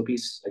Oslo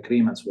peace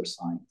agreements were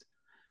signed.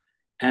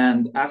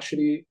 And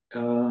actually,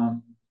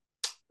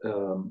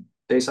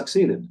 they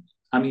succeeded.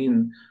 I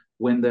mean,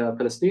 when the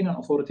Palestinian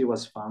Authority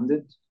was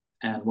founded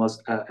and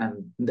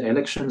the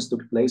elections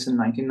took place in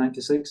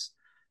 1996,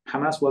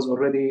 Hamas was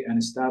already an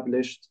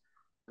established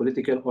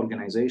political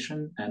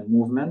organization and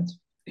movement,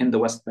 in the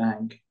West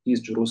Bank,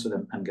 East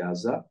Jerusalem, and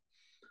Gaza.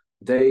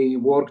 They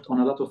worked on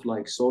a lot of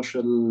like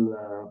social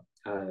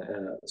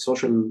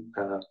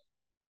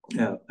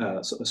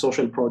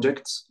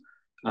projects,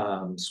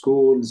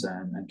 schools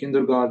and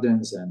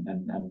kindergartens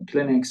and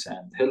clinics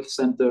and health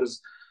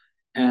centers,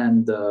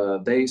 and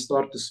they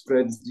start to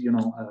spread,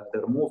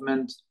 their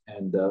movement,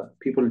 and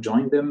people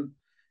joined them.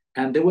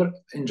 And they were,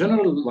 in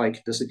general,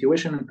 like the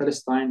situation in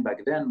Palestine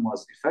back then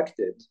was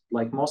affected,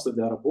 like most of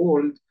the Arab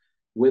world,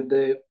 with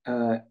the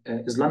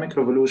Islamic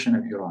Revolution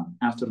in Iran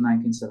after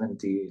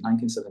 1970,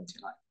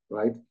 1979,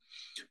 right?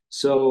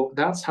 So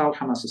that's how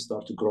Hamas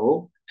started to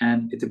grow.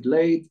 And it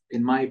played,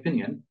 in my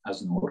opinion,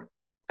 as Noor,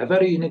 a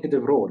very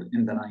negative role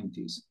in the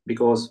 90s,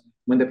 because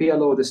when the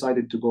PLO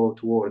decided to go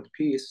toward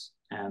peace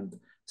and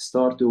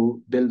start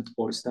to build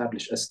or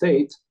establish a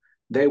state,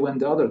 they went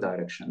the other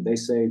direction. They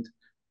said,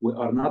 we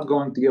are not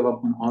going to give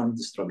up on armed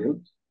struggle.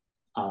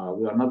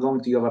 We are not going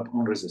to give up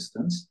on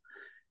resistance.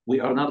 We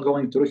are not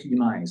going to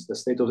recognize the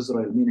state of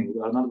Israel, meaning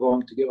we are not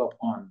going to give up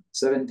on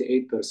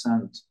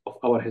 78% of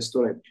our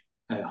historic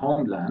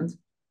homeland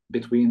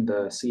between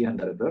the sea and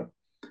the river.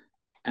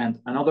 And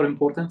another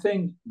important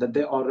thing, that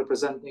they are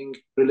representing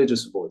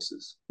religious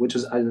voices, which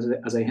is,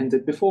 as I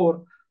hinted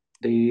before,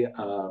 the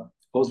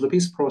Oslo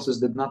peace process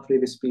did not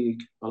really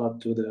speak a lot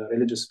to the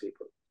religious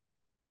people.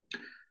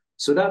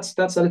 So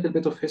that's a little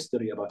bit of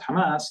history about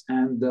Hamas,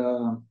 and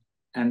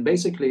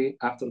basically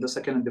after the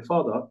Second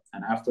Intifada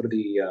and after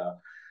the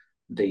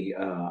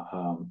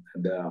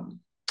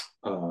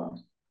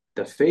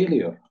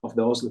failure of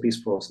the Oslo peace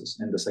process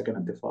in the Second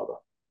Intifada,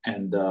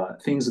 and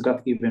things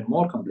got even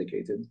more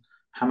complicated.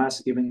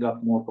 Hamas even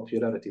got more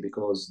popularity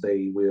because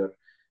they were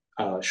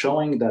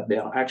showing that they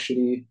are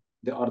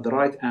the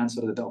right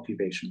answer to the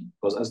occupation.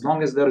 Because as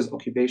long as there is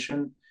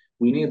occupation,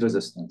 we need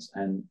resistance,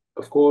 and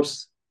of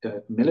course,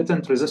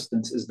 militant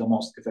resistance is the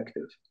most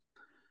effective.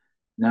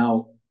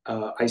 Now,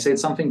 I said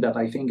something that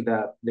I think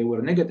that they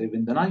were negative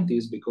in the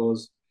 90s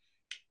because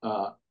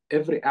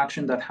every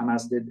action that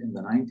Hamas did in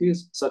the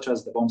 90s, such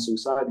as the bomb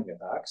suiciding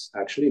attacks,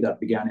 actually that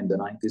began in the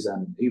 90s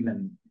and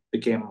even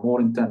became more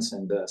intense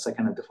in the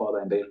Second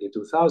Intifada in the early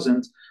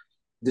 2000s,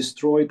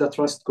 destroyed the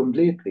trust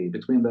completely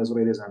between the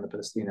Israelis and the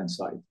Palestinian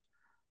side.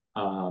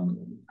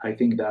 I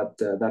think that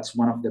that's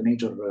one of the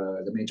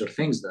major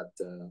things that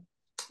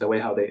the way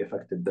how they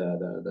affected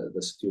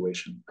the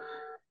situation.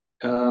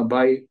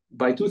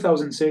 By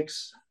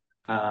 2006,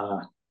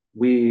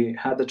 we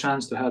had the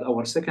chance to have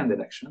our second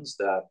elections.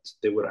 That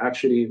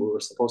we were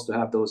supposed to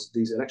have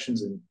these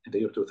elections in the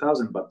year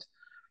 2000, but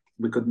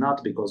we could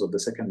not because of the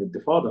Second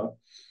Intifada.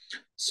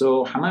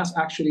 So Hamas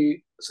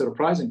actually,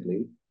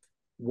 surprisingly,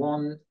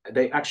 won.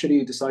 They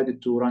actually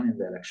decided to run in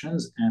the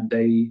elections, and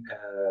they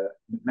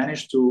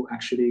managed to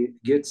actually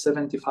get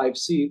 75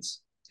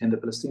 seats in the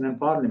Palestinian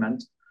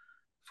parliament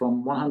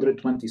from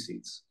 120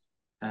 seats.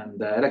 And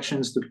the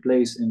elections took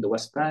place in the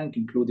West Bank,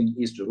 including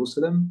East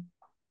Jerusalem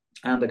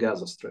and the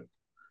Gaza Strip.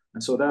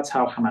 And so that's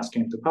how Hamas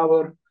came to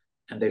power,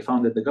 and they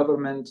founded the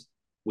government,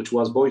 which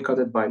was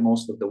boycotted by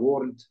most of the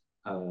world,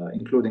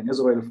 including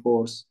Israel, of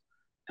course.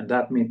 And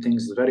that made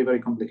things very,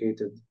 very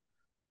complicated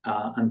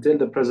until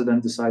the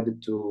president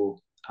decided to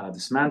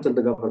dismantle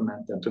the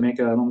government. And to make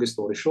a long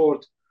story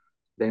short,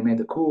 they made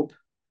a coup,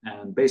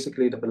 and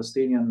basically the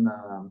Palestinian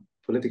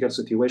political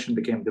situation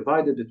became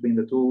divided between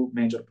the two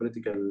major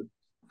political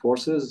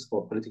forces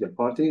or political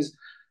parties,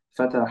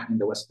 Fatah in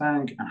the West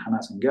Bank and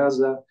Hamas in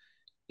Gaza.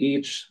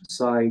 Each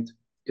side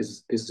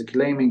is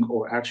claiming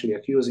or actually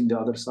accusing the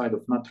other side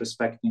of not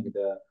respecting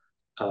the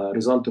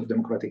result of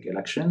democratic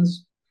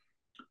elections.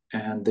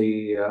 And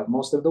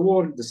most of the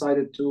world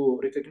decided to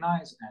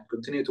recognize and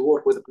continue to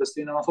work with the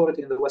Palestinian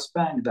Authority in the West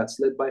Bank that's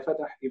led by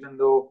Fatah, even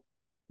though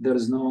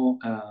there's no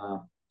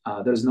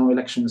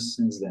elections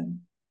since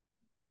then.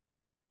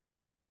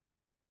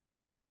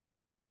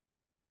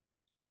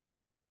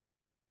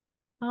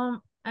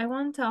 I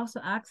wanted to also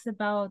ask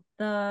about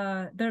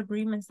the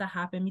agreements that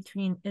happen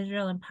between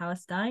Israel and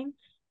Palestine.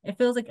 It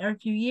feels like every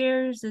few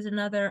years there's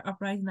another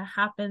uprising that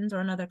happens or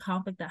another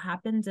conflict that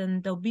happens,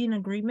 and there'll be an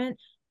agreement,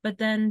 but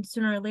then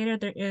sooner or later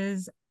there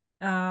is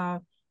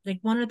like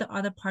one or the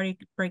other party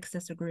breaks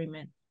this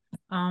agreement.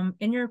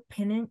 In your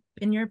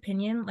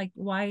opinion, like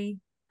why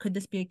could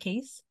this be a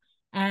case?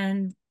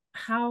 And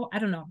how, I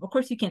don't know. Of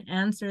course you can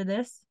answer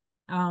this,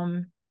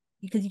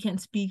 because you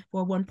can't speak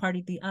for one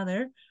party or the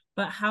other,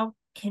 but how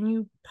can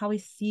you probably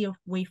see a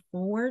way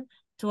forward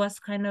to us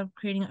kind of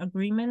creating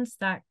agreements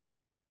that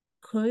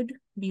could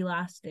be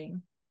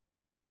lasting?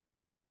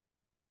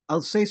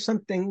 I'll say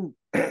something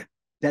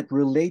that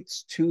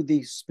relates to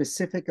the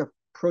specific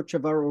approach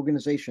of our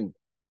organization.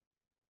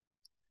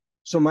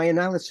 So my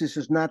analysis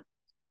is not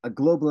a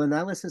global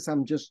analysis.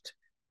 I'm just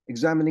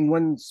examining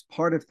one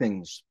part of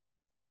things.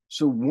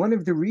 So one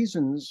of the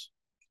reasons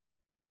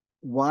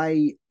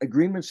why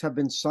agreements have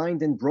been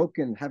signed and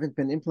broken, haven't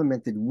been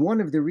implemented, one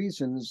of the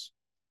reasons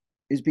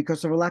is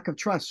because of a lack of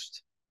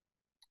trust,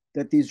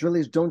 that the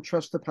Israelis don't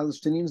trust the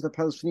Palestinians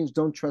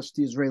don't trust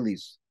the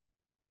Israelis.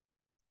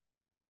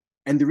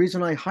 And the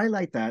reason I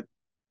highlight that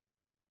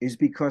is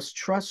because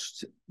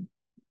trust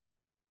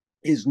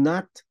is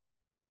not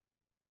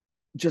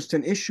just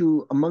an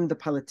issue among the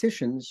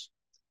politicians,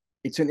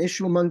 it's an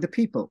issue among the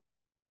people.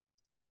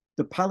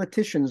 The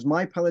politicians,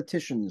 my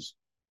politicians,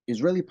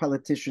 Israeli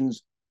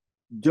politicians,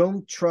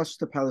 don't trust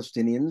the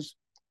Palestinians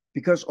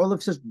because all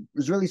of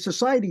Israeli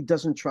society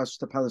doesn't trust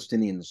the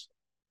Palestinians.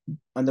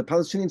 On the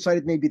Palestinian side,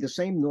 it may be the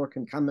same. Noor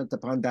can comment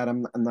upon that.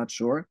 I'm not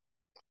sure.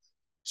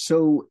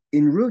 So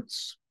in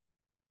Roots,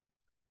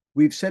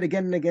 we've said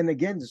again and again and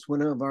again, this is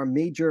one of our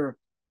major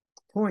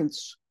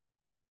points,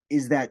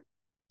 is that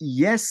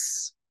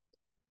yes,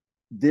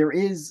 there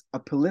is a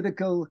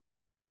political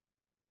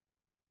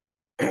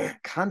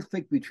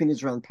conflict between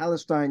Israel and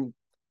Palestine.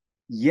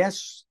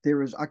 Yes,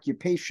 there is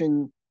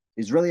occupation,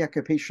 Israeli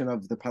occupation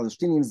of the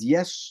Palestinians.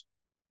 Yes,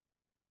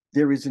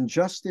 there is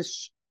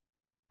injustice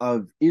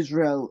of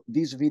Israel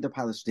vis-a-vis the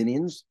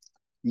Palestinians.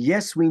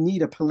 Yes, we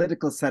need a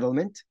political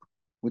settlement,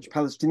 which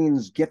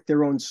Palestinians get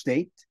their own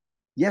state.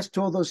 Yes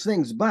to all those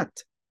things, but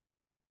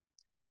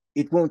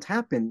it won't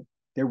happen.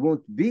 There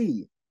won't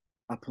be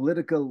a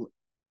politically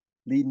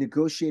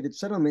negotiated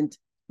settlement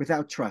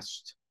without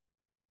trust.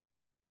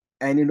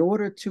 And in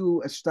order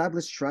to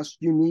establish trust,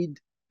 you need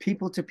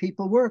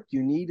people-to-people work.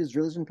 You need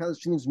Israelis and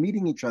Palestinians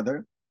meeting each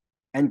other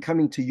and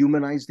coming to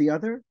humanize the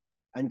other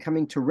and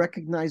coming to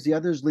recognize the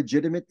other's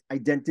legitimate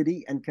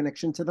identity and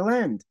connection to the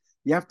land.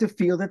 You have to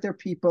feel that they're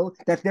people,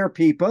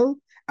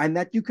 and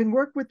that you can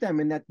work with them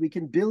and that we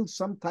can build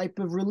some type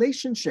of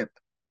relationship,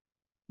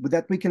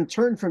 that we can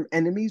turn from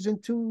enemies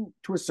into,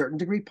 to a certain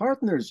degree,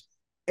 partners.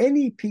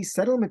 Any peace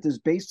settlement is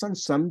based on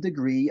some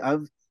degree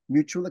of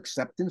mutual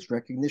acceptance,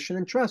 recognition,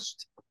 and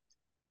trust.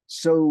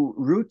 So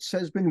Roots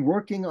has been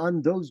working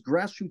on those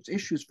grassroots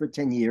issues for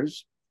 10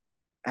 years.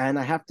 And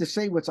I have to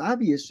say, what's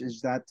obvious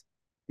is that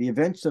the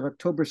events of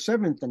October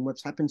 7th and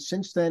what's happened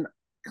since then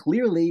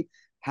clearly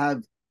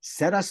have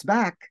set us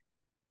back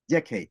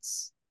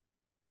decades.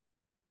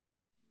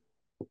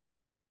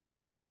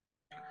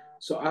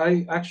 So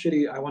I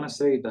want to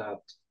say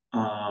that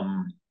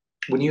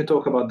when you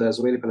talk about the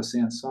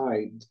Israeli-Palestinian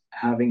side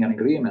having an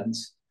agreement,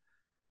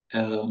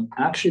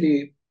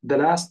 actually the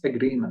last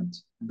agreement,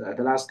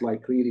 the last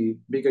like really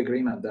big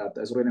agreement that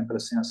the Israeli and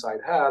Palestinian side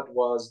had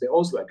was the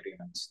Oslo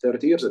Agreement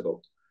 30 years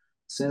ago.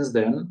 Since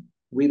then,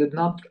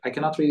 I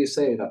cannot really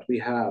say that we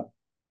have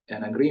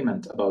an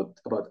agreement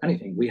about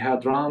anything. We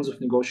had rounds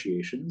of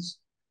negotiations.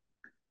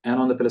 And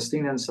on the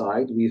Palestinian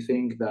side, we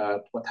think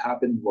that what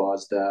happened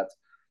was that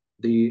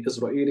the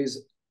Israelis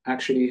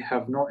actually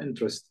have no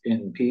interest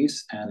in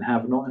peace and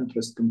have no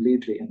interest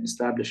completely in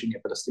establishing a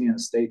Palestinian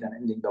state and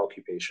ending the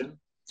occupation.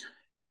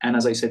 And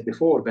as I said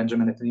before,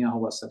 Benjamin Netanyahu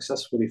was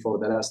successfully for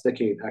the last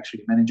decade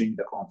actually managing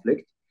the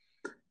conflict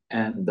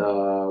and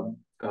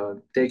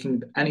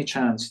taking any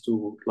chance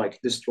to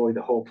like destroy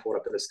the hope for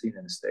a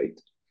Palestinian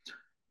state.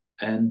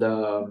 And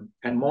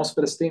most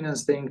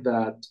Palestinians think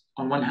that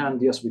on one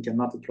hand, yes, we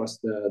cannot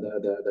trust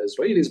the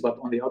Israelis, but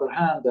on the other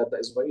hand, that the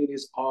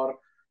Israelis are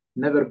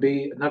never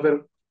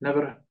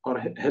are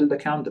held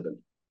accountable,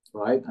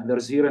 right? And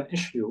there's here an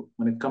issue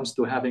when it comes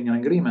to having an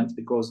agreement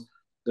because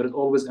there is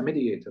always a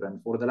mediator.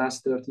 And for the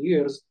last 30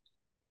 years,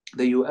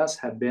 the US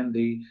had been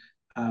the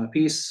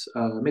peace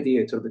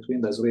mediator between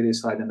the Israeli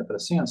side and the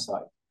Palestinian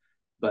side.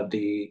 But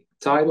the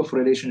type of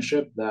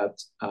relationship that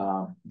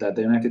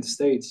the United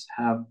States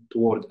have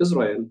toward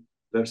Israel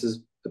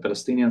versus the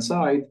Palestinian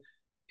side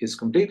is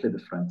completely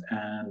different.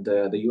 And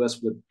the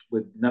US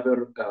would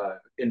never,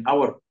 in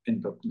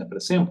the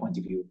Palestinian point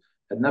of view,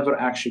 had never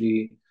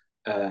actually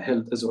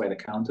held Israel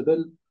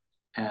accountable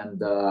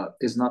and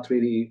is not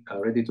really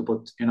ready to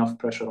put enough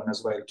pressure on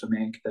Israel to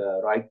make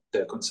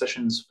the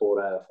concessions for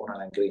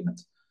an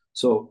agreement.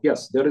 So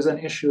yes, there is an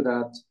issue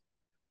that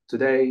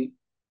today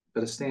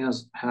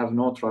Palestinians have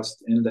no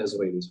trust in the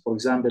Israelis. For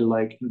example,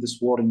 like in this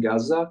war in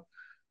Gaza,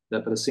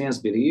 the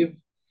Palestinians believe,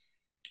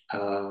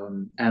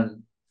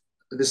 and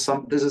this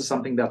is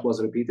something that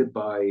was repeated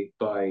by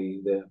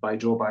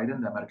Joe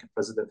Biden, the American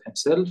president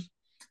himself,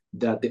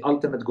 that the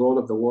ultimate goal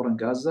of the war in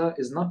Gaza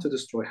is not to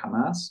destroy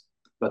Hamas,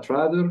 but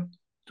rather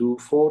to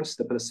force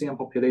the Palestinian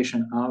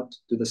population out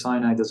to the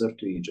Sinai Desert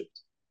to Egypt.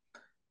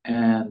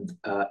 And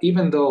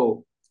even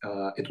though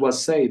it was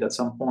said at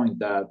some point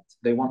that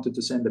they wanted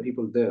to send the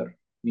people there,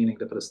 meaning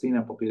the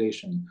Palestinian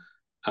population,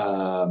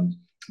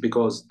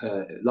 because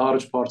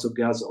large parts of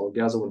Gaza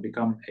will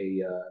become a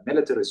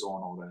military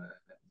zone or a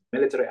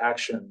military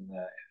action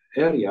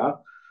area,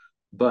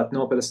 but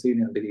no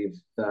Palestinian believe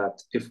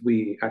that if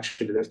we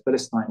actually left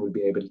Palestine, we'll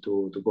be able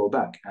to go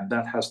back. And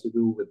that has to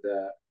do with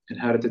the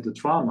inherited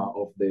trauma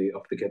of the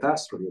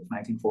catastrophe of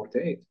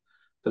 1948.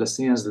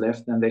 Palestinians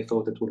left and they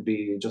thought it would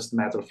be just a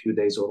matter of few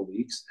days or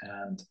weeks.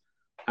 And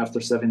after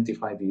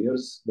 75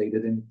 years, they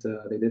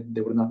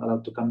were not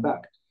allowed to come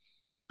back.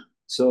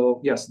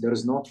 So yes, there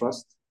is no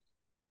trust.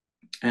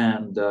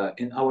 And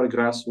in our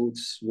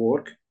grassroots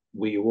work,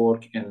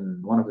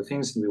 one of the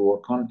things we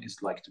work on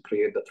is like to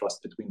create the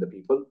trust between the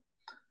people.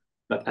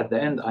 But at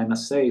the end, I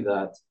must say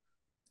that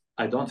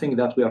I don't think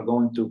that we are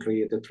going to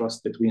create a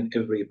trust between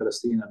every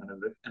Palestinian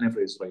and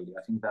every Israeli.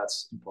 I think that's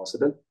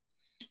impossible.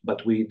 But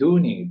we do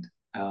need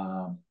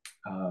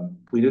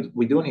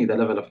we do need a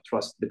level of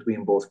trust between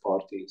both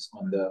parties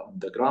on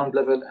the ground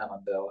level and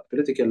on the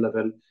political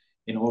level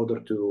in order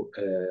to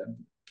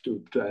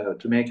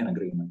make an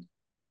agreement.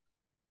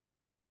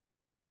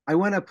 I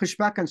want to push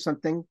back on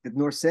something that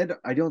Noor said.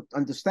 I don't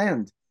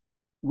understand.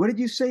 What did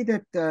you say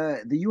that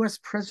the U.S.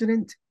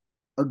 president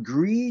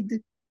agreed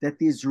that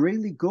the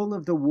Israeli goal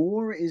of the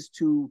war is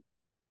to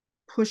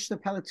push the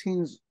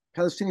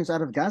Palestinians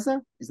out of Gaza?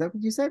 Is that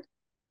what you said?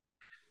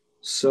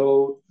 So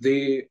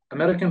the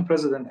American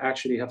president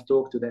actually have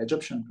talked to the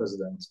Egyptian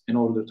president in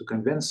order to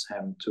convince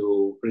him to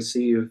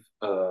receive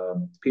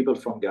people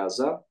from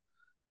Gaza,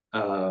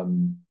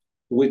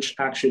 which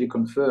actually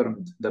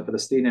confirmed the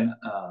Palestinian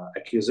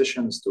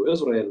accusations to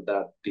Israel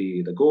that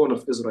the goal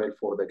of Israel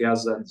for the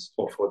Gazans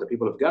or for the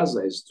people of Gaza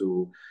is to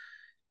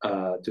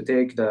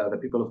take the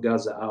people of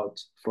Gaza out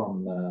from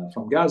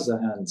Gaza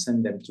and send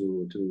them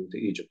to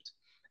Egypt.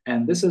 And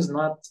this is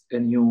not a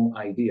new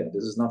idea.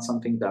 This is not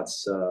something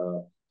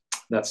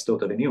that's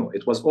totally new.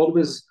 It was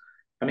always,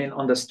 I mean,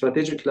 on the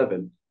strategic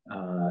level,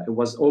 it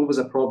was always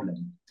a problem.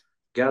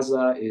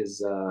 Gaza is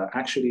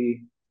actually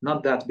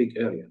not that big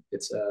area.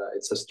 It's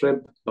a strip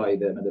by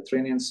the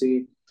Mediterranean Sea.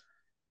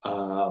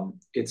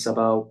 It's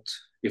about,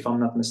 if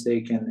I'm not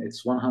mistaken,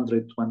 it's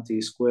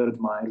 120 square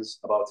miles,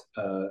 about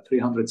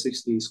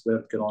 360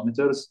 square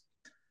kilometers.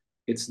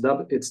 It's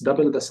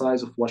double the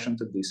size of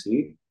Washington,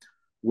 D.C.,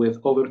 with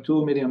over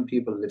 2 million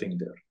people living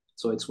there.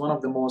 So it's one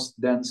of the most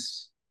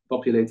dense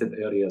populated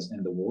areas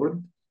in the world.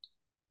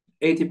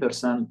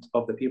 80%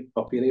 of the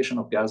population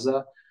of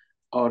Gaza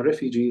are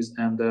refugees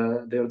and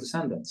their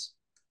descendants,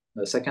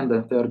 the second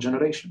and third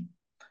generation.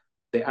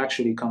 They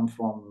actually come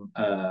from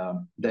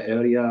the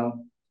area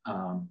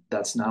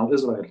that's now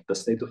Israel, the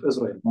state of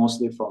Israel,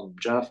 mostly from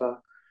Jaffa,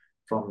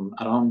 from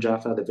around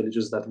Jaffa, the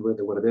villages that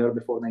were there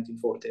before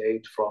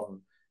 1948,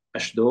 from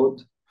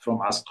Ashdod, from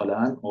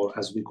Asqalan, or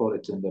as we call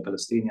it in the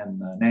Palestinian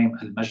name,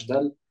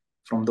 Al-Majdal,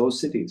 from those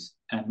cities,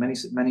 and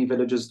many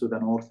villages to the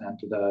north and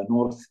to the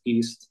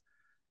northeast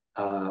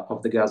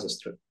of the Gaza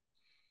Strip.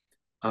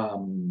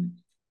 And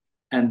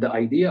the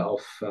idea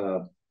of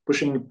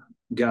pushing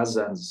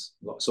Gazans,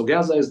 so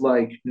Gaza is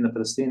like, in the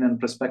Palestinian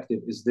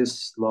perspective, is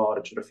this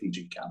large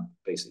refugee camp,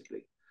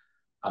 basically.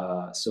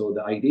 So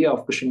the idea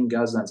of pushing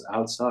Gazans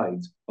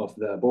outside of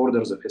the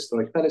borders of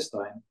historic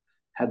Palestine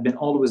had been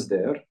always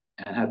there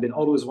and had been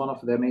always one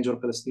of the major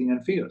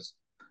Palestinian fears.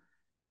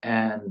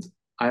 And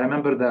I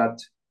remember that,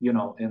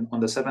 on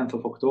the 7th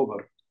of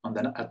October,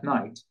 at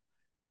night,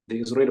 the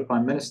Israeli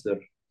Prime Minister,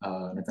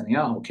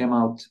 Netanyahu, came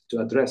out to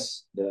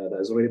address the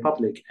Israeli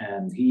public,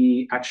 and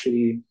he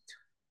actually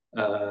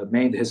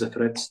made his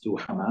threats to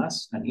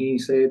Hamas, and he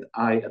said,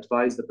 I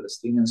advise the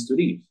Palestinians to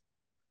leave.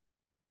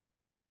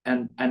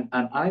 And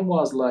I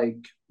was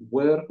like,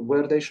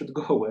 where they should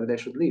go, where they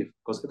should leave,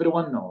 because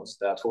everyone knows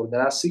that for the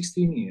last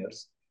 16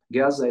 years,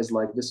 Gaza is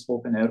like this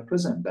open air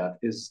prison that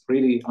is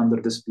really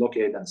under this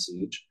blockade and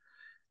siege.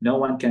 No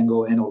one can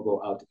go in or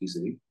go out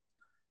easily.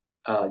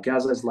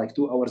 Gaza is like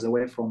 2 hours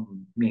away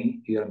from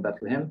me here in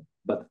Bethlehem,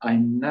 but I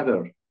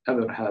never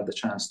ever had the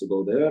chance to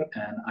go there,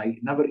 and I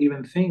never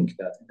even think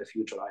that in the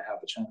future I have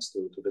a chance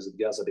to visit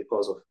Gaza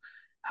because of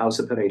how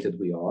separated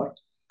we are.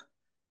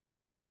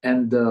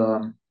 And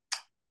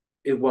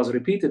it was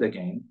repeated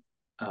again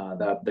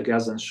that the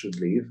Gazans should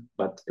leave,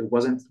 but it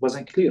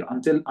wasn't clear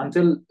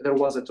until there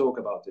was a talk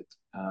about it.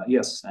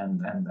 Yes,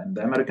 and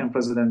the American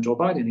President Joe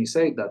Biden, he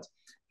said that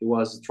he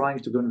was trying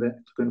to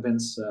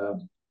convince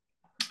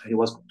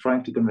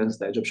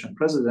the Egyptian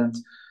president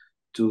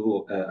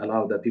to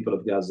allow the people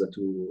of Gaza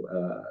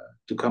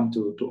to come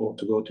to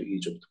go to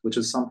Egypt, which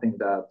is something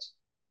that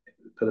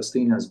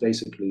Palestinians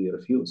basically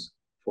refuse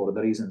for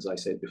the reasons I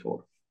said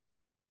before.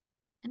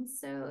 And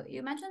so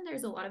you mentioned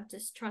there's a lot of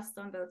distrust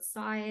on both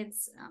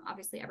sides.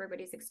 Obviously,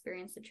 everybody's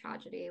experienced a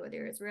tragedy, whether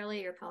you're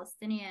Israeli or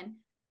Palestinian.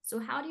 So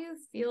how do you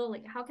feel,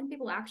 how can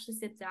people actually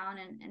sit down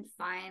and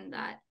find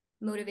that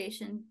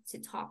motivation to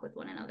talk with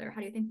one another? How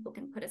do you think people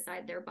can put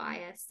aside their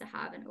bias to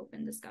have an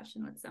open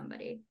discussion with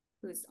somebody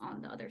who's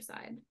on the other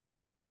side?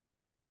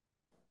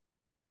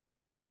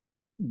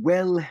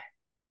 Well,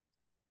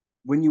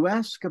 when you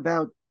ask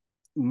about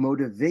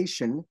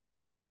motivation,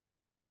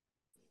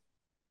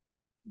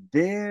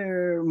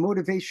 their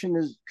motivation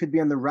could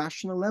be on the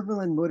rational level,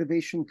 and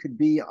motivation could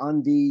be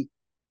on the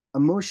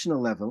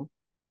emotional level.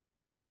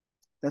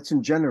 That's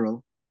in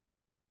general.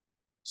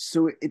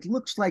 So it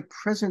looks like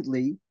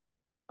presently,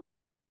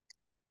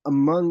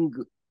 among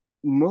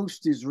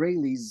most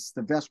Israelis,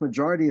 the vast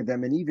majority of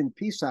them, and even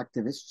peace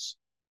activists,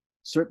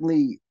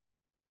 certainly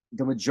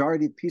the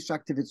majority of peace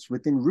activists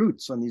within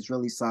Roots on the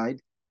Israeli side,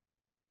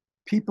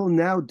 people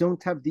now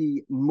don't have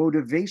the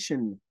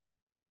motivation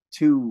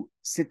to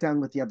sit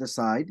down with the other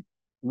side.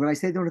 When I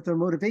say don't have the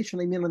motivation,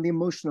 I mean on the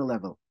emotional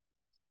level.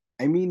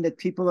 I mean that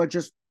people are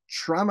just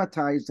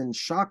traumatized and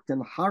shocked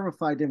and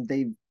horrified, and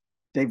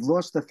they've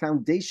lost the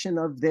foundation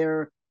of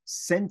their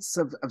sense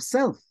of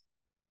self.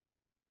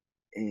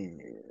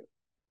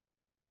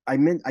 I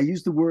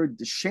used the word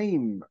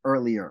shame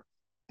earlier,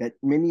 that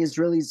many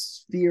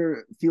Israelis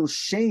feel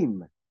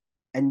shame.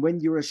 And when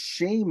you're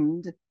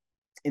ashamed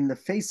in the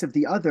face of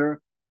the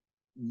other,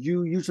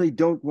 you usually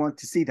don't want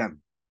to see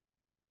them.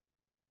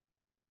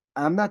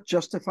 I'm not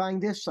justifying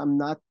this. I'm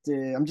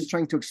just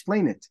trying to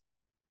explain it.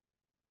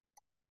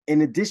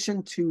 In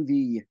addition to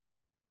the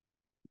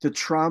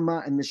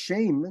trauma and the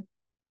shame,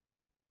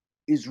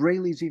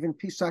 Israelis, even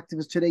peace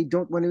activists today,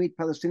 don't want to meet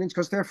Palestinians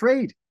because they're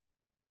afraid.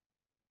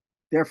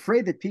 They're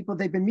afraid that people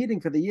they've been meeting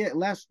for the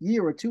last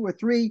year or 2 or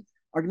 3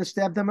 are going to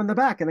stab them in the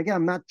back. And again,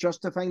 I'm not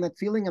justifying that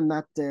feeling.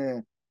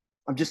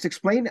 I'm just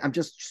explaining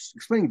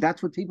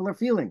that's what people are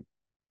feeling.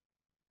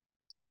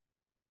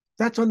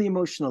 That's on the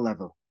emotional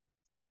level.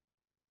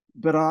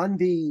 But on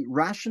the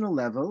rational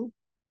level,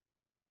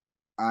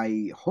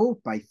 I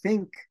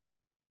think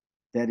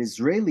that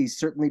Israelis,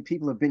 certainly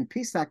people who have been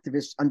peace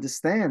activists,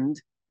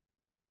 understand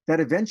that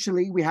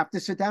eventually we have to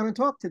sit down and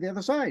talk to the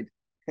other side.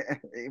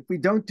 If we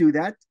don't do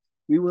that,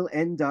 we will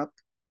end up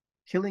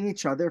killing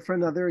each other for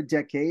another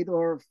decade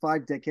or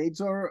 5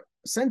 decades or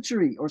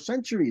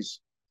centuries.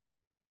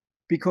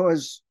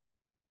 Because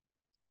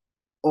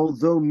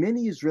although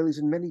many Israelis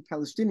and many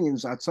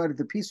Palestinians outside of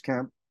the peace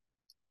camp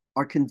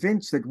are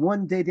convinced that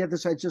one day the other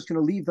side's just going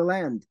to leave the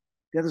land,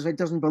 the other side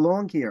doesn't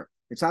belong here,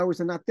 it's ours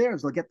and not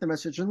theirs, they'll get the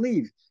message and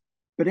leave.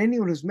 But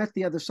anyone who's met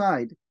the other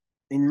side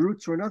in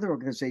Roots or in other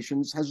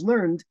organizations has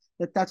learned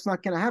that that's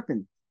not going to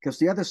happen, because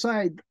the other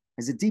side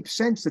has a deep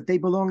sense that they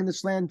belong in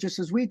this land just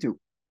as we do.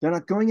 They're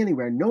not going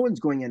anywhere. No one's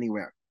going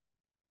anywhere.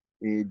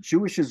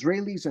 Jewish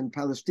Israelis and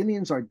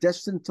Palestinians are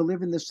destined to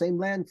live in the same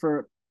land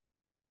for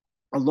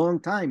a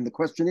long time. The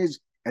question is,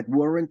 at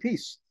war and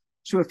peace.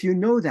 So if you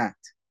know that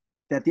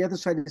the other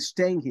side is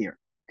staying here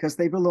because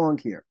they belong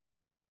here,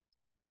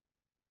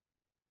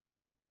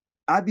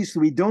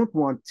 obviously we don't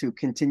want to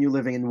continue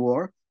living in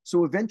war.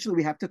 So eventually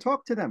we have to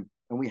talk to them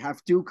and we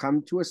have to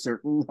come to a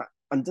certain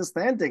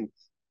understanding.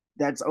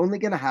 That's only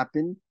going to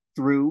happen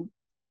through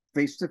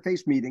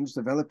face-to-face meetings,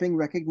 developing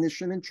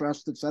recognition and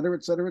trust, et cetera,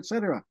 et cetera, et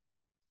cetera.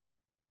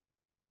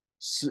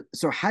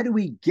 So how do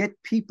we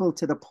get people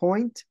to the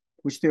point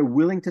which they're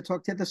willing to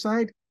talk to the other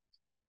side?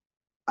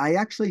 I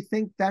actually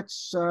think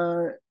that's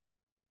the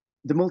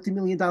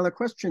multi-million-dollar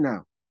question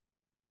now.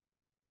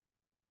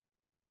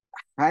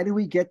 How do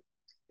we get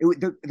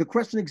the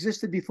question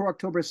existed before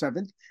October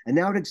 7th, and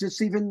now it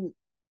exists even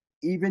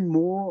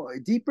more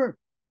deeper.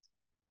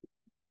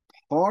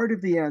 Part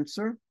of the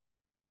answer,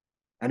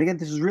 and again,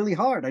 this is really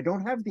hard, I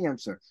don't have the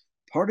answer.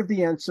 Part of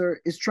the answer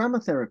is trauma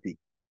therapy.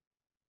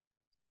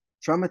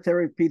 Trauma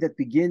therapy that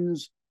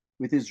begins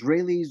with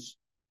Israelis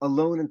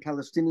alone and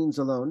Palestinians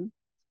alone,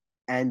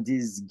 and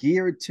is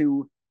geared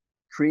to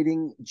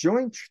creating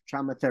joint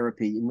trauma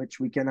therapy in which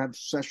we can have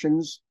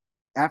sessions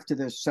after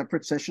the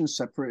separate sessions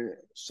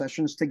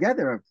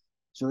together,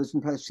 Israelis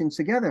and Palestinians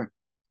together.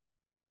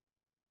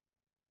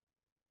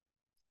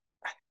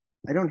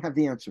 I don't have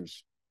the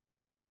answers.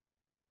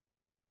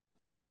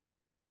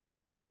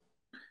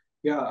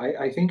 Yeah,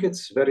 I think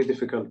it's very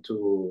difficult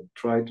to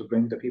try to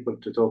bring the people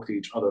to talk to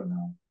each other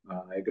now.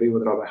 I agree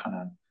with Rabbi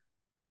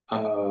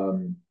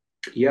Hanan.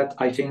 Yet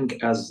I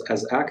think as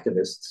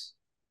activists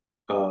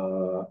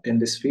in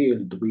this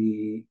field,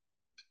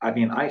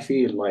 I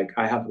feel like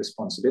I have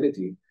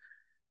responsibility.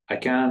 I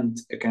can't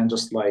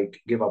just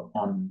like give up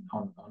on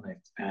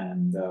it.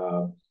 And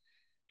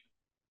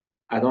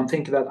I don't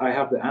think that I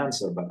have the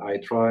answer, but I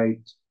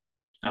tried.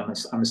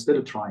 I'm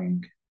still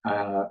trying.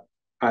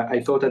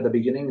 I thought at the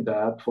beginning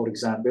that, for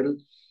example,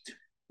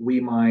 we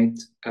might,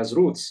 as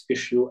Roots,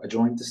 issue a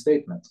joint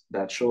statement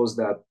that shows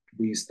that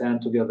we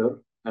stand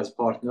together as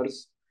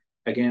partners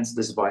against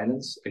this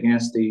violence,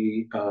 against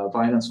the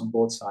violence on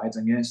both sides,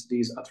 against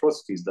these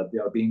atrocities that they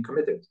are being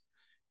committed,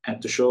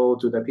 and to show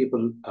to the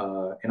people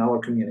in our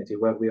community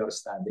where we are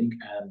standing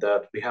and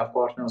that we have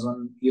partners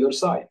on either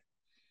side.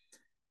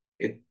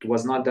 It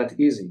was not that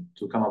easy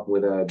to come up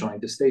with a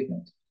joint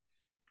statement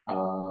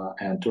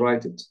and to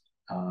write it.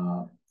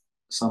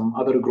 Some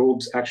other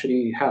groups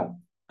actually have,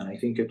 and I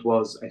think it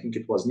was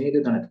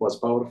needed and it was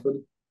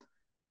powerful.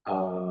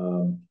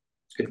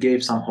 It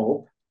gave some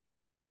hope,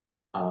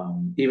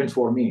 even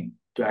for me,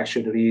 to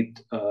actually read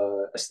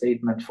a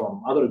statement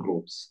from other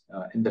groups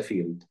in the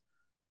field.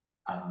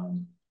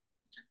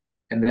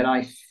 And then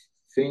I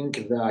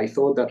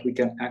thought that we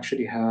can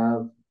actually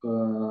have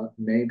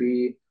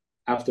maybe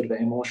after the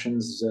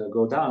emotions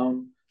go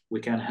down, we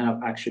can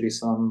have actually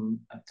some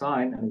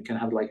time and we can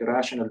have like a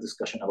rational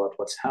discussion about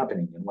what's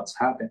happening and what's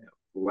happening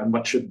and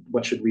what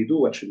should we do,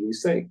 what should we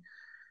say.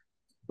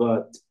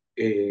 But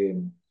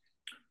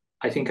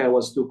I think I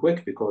was too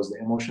quick because the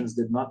emotions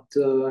did not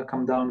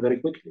come down very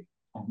quickly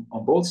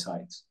on both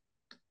sides.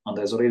 On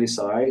the Israeli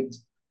side,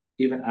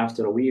 even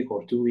after a week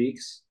or 2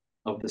 weeks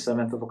of the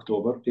 7th of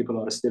October, people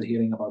are still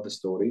hearing about the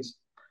stories,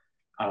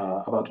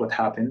 about what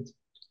happened,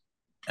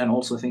 and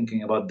also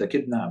thinking about the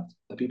kidnapped,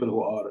 the people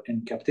who are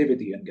in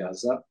captivity in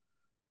Gaza,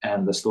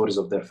 and the stories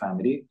of their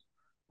family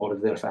or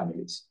of their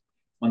families.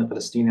 On the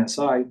Palestinian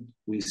side,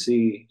 we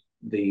see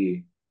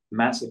the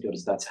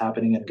massacres that's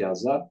happening in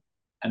Gaza,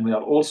 and we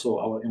are also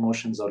our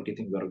emotions are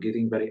getting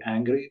very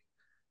angry.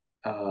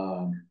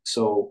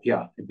 So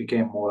yeah, it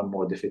became more and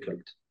more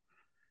difficult.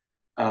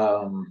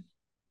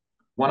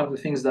 One of the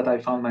things that I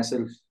found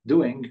myself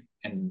doing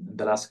in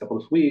the last couple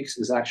of weeks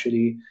is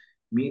actually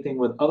meeting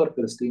with other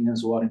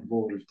Palestinians who are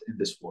involved in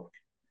this work.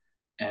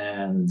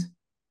 And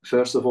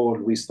first of all,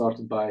 we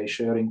started by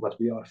sharing what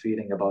we are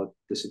feeling about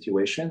the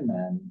situation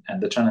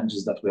and the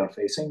challenges that we are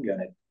facing.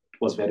 And it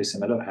was very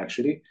similar,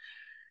 actually.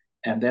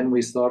 And then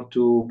we start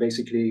to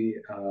basically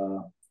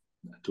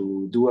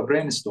to do a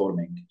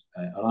brainstorming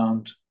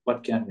around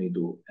what can we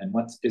do and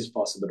what is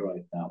possible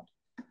right now.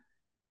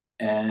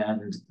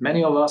 And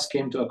many of us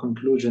came to a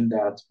conclusion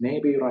that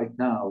maybe right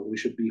now we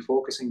should be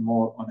focusing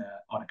more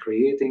on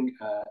creating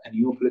a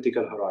new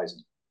political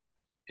horizon.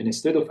 And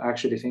instead of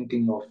actually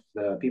thinking of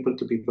the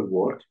people-to-people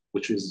work,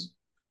 which is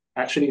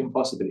actually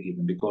impossible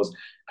even because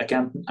I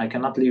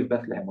cannot leave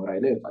Bethlehem where I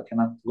live. I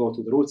cannot go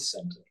to the Roots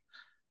Center.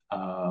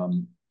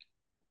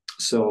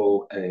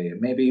 So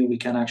maybe we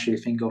can actually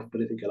think of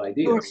political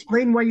ideas. So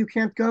explain why you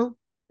can't go.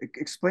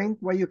 Explain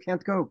why you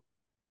can't go.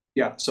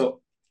 Yeah.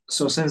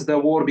 So since the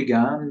war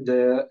began,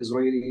 the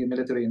Israeli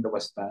military in the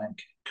West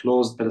Bank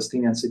closed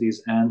Palestinian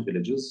cities and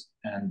villages,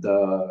 and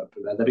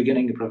at the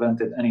beginning it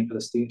prevented any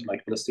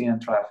Palestinian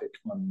traffic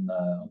on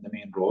the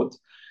main road.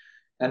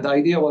 And the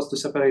idea was to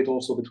separate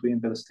also between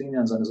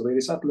Palestinians and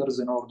Israeli settlers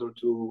in order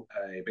to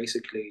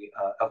basically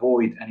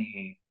avoid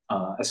any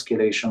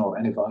escalation or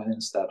any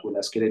violence that will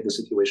escalate the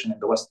situation in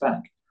the West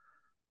Bank.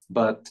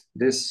 But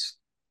this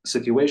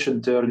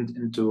situation turned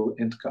into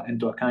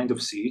a kind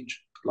of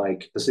siege.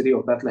 Like the city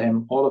of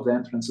Bethlehem, all of the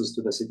entrances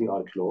to the city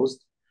are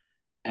closed,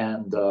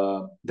 and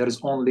there is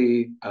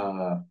only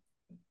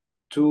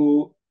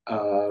two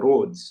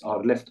roads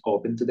are left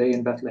open today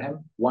in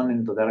Bethlehem. One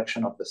in the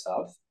direction of the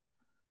south,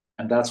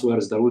 and that's where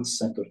is the Roots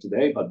Center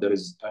today. But there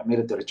is a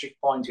military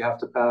checkpoint you have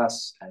to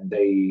pass, and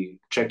they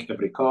check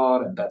every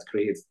car, and that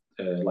creates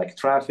like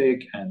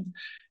traffic. And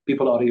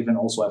people are even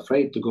also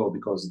afraid to go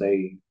because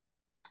they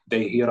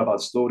hear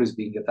about stories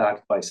being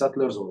attacked by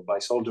settlers or by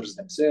soldiers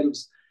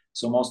themselves.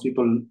 So most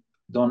people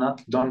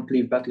don't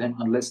leave Bethlehem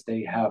unless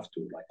they have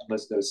to, like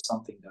unless there is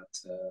something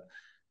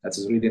that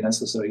is really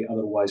necessary.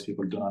 Otherwise,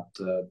 people do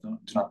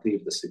not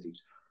leave the city.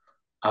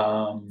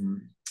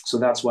 So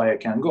that's why I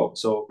can go.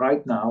 So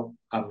right now,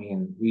 I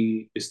mean,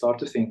 we start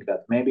to think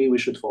that maybe we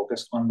should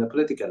focus on the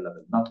political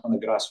level, not on the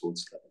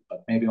grassroots level,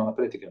 but maybe on a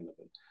political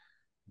level.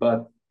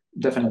 But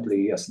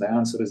definitely, yes, the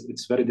answer is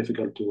it's very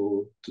difficult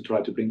to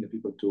try to bring the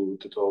people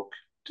to talk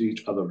to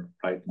each other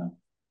right now.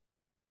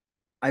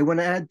 I want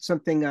to add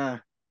something.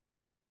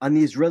 On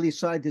the Israeli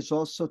side, there's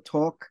also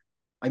talk.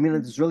 I mean,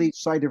 on the Israeli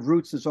side of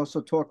Roots, there's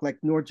also talk, like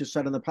Noor just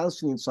said on the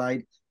Palestinian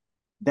side,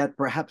 that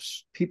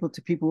perhaps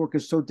people-to-people work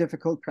is so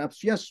difficult.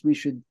 Perhaps, yes, we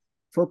should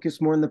focus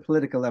more on the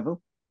political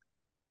level.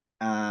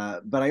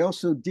 But I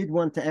also did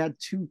want to add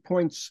 2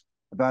 points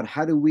about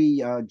how do we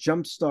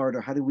jumpstart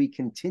or how do we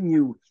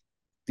continue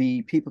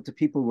the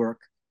people-to-people work.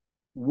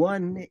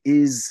 One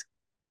is,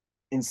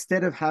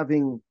 instead of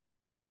having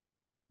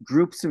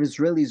groups of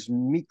Israelis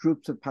meet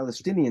groups of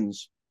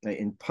Palestinians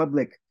in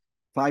public,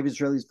 5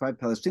 Israelis, 5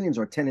 Palestinians,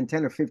 or 10 and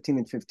 10, or 15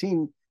 and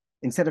 15,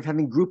 instead of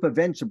having group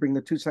events to bring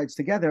the two sides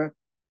together,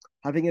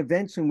 having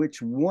events in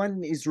which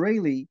one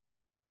Israeli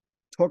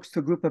talks to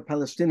a group of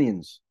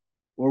Palestinians,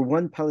 or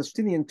one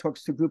Palestinian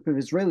talks to a group of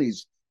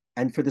Israelis.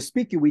 And for the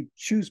speaker, we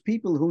choose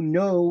people who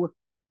know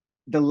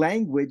the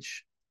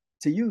language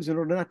to use in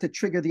order not to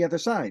trigger the other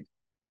side.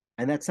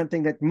 And that's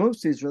something that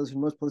most Israelis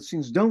and most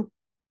Palestinians don't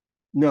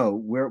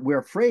know. We're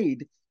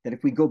afraid that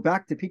if we go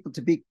back to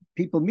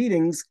people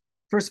meetings,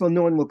 first of all,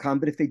 no one will come.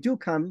 But if they do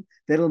come,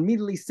 they'll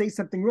immediately say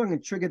something wrong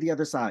and trigger the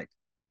other side.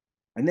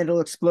 And then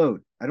it'll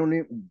explode. I don't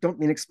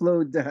mean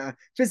explode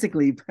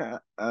physically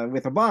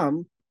with a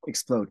bomb,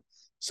 explode.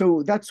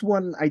 So that's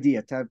one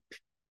idea, to have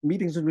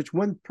meetings in which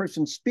one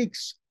person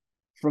speaks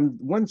from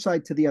one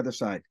side to the other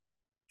side,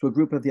 to a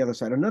group of the other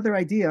side. Another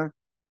idea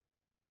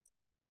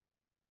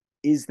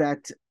is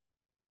that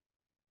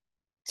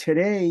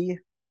today,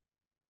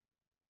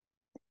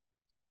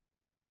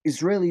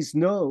 Israelis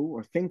know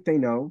or think they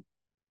know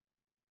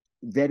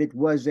that it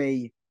was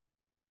a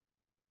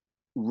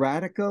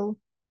radical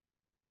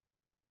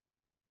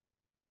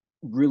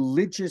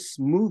religious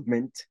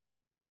movement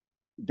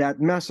that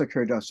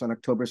massacred us on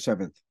October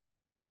 7th.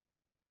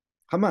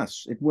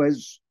 Hamas, it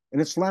was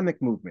an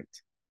Islamic movement.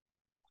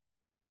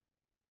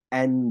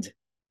 And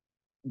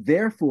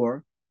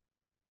therefore,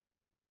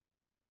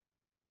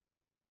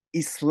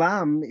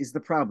 Islam is the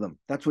problem.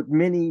 That's what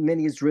many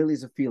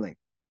Israelis are feeling.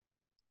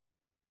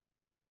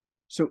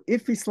 So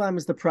if Islam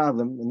is the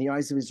problem in the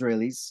eyes of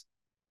Israelis,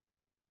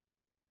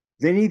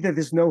 then either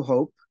there's no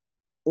hope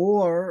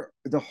or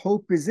the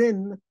hope is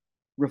in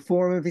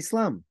reform of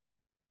Islam.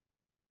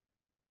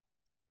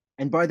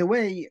 And by the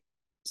way,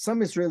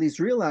 some Israelis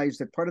realize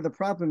that part of the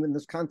problem in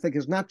this conflict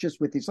is not just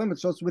with Islam,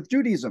 it's also with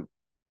Judaism,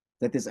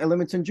 that there's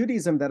elements in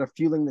Judaism that are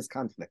fueling this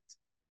conflict.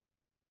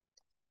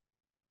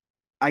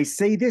 I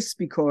say this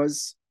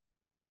because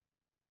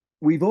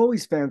we've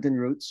always found in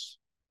Roots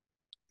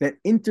that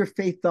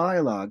interfaith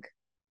dialogue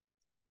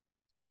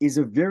is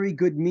a very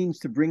good means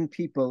to bring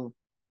people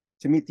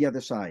to meet the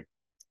other side.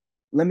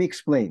 Let me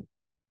explain.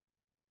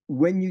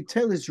 When you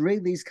tell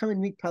Israelis, come and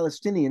meet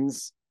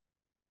Palestinians,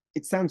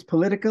 it sounds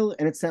political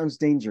and it sounds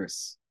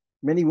dangerous.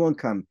 Many won't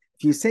come.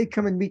 If you say,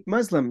 come and meet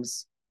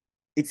Muslims,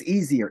 it's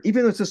easier,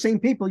 even though it's the same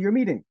people you're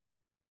meeting.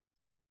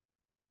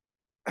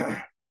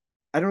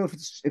 I don't know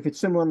if it's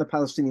similar on the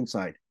Palestinian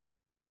side.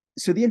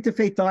 So the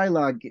interfaith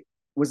dialogue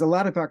was a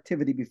lot of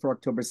activity before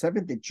October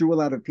 7th. It drew a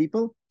lot of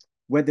people,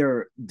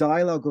 whether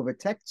dialogue over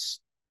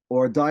texts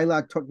or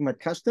dialogue talking about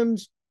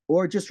customs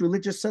or just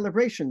religious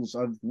celebrations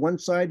of one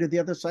side or the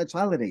other side's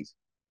holidays.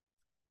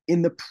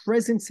 In the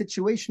present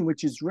situation,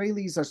 which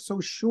Israelis are so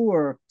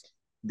sure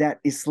that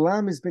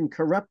Islam has been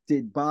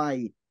corrupted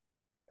by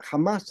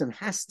Hamas and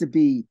has to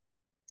be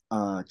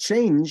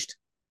changed,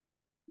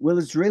 well,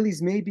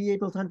 Israelis may be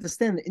able to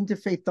understand the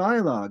interfaith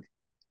dialogue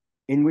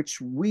in which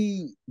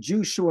we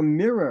Jews show a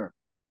mirror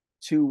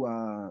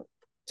to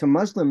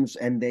Muslims,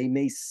 and they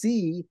may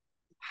see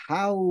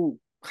how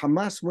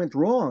Hamas went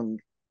wrong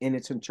in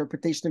its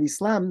interpretation of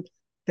Islam.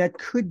 That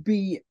could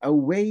be a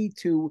way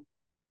to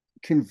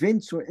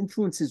convince or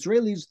influence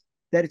Israelis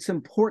that it's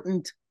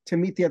important to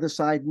meet the other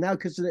side now,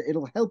 because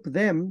it'll help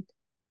them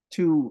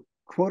to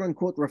quote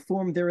unquote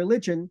reform their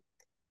religion,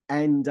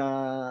 and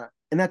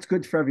that's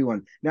good for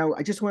everyone. Now,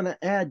 I just want to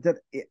add that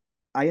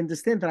I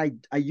understand that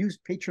I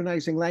used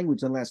patronizing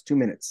language in the last 2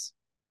 minutes,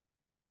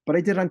 but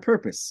I did on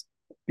purpose,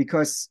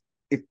 because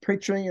if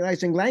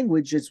patronizing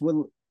language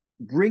will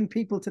bring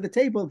people to the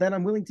table, then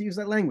I'm willing to use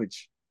that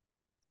language.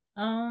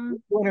 You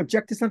want to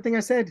object to something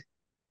I said?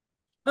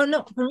 Oh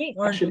no, for me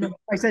or Actually, no?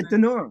 I said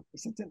Denor.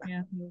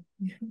 Yeah.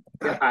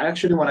 I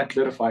actually want to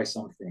clarify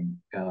something.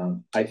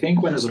 I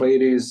think when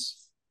Israelis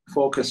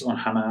focus on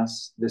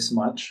Hamas this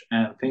much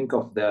and think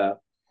of the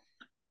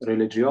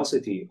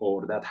religiosity,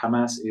 or that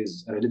Hamas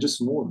is a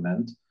religious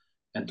movement,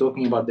 and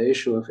talking about the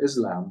issue of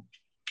Islam,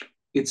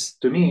 it's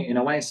to me in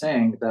a way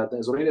saying that the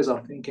Israelis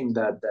are thinking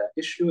that the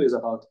issue is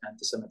about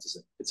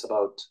anti-Semitism. It's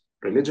about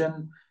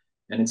religion,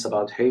 and it's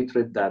about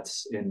hatred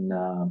that's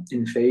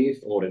in faith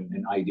or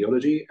in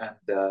ideology,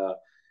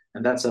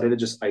 and that's a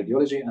religious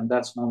ideology, and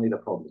that's only the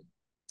problem.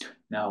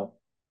 Now,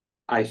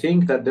 I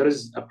think that there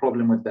is a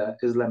problem with the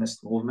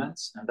Islamist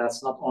movements, and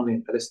that's not only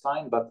in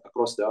Palestine but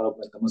across the Arab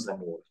and the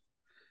Muslim world.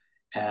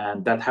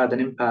 And that had an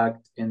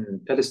impact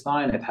in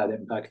Palestine, it had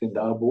impact in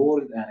the Arab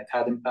world, and it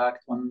had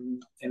impact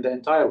in the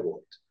entire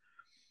world.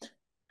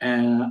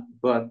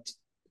 But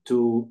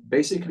to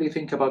basically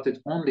think about it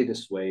only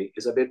this way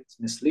is a bit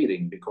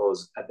misleading,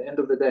 because at the end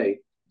of the day,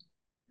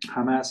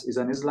 Hamas is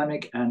an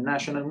Islamic and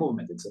national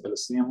movement. It's a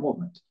Palestinian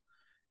movement.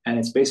 And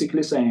it's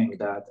basically saying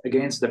that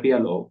against the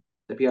PLO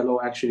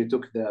actually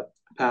took the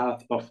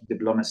path of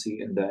diplomacy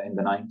in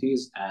the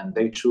 90s, and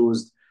they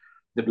chose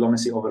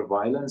diplomacy over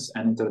violence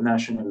and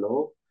international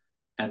law.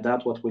 And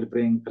that's what will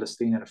bring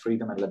Palestinian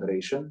freedom and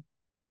liberation.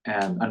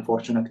 And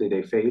unfortunately,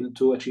 they failed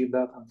to achieve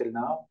that until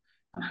now.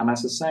 And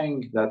Hamas is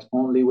saying that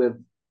only with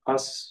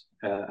us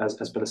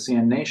as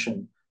Palestinian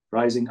nation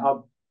rising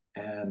up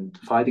and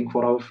fighting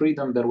for our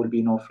freedom, there will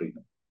be no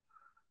freedom.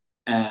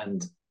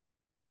 And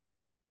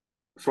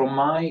from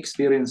my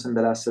experience in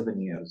the last 7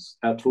 years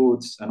at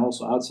Roots and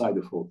also outside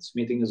of Roots,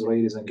 meeting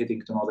Israelis and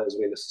getting to know the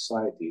Israeli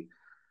society,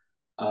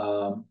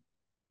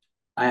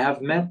 I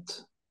have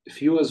met a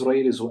few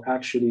Israelis who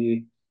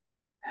actually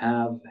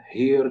have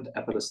heard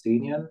a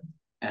Palestinian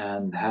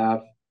and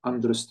have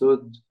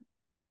understood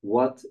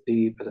what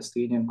the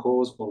Palestinian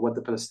cause or what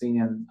the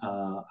Palestinian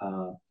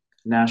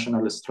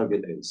nationalist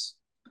struggle is.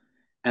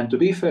 And to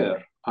be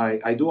fair,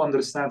 I do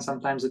understand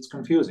sometimes it's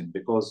confusing,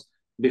 because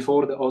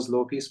before the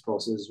Oslo peace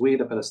process, we,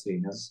 the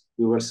Palestinians,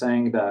 we were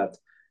saying that,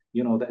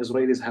 the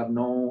Israelis have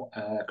no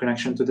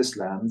connection to this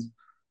land.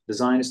 The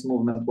Zionist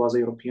movement was a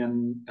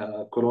European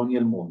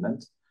colonial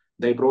movement.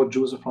 They brought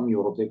Jews from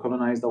Europe. They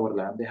colonized our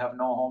land. They have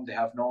no home. They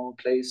have no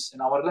place in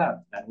our land.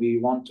 And we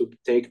want to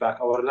take back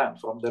our land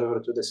from the river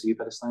to the sea.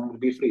 Palestine will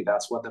be free.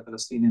 That's what the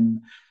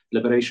Palestinian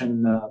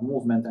liberation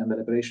movement and the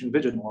liberation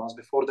vision was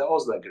before the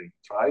Oslo Agreement,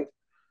 right?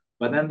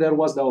 But then there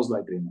was the Oslo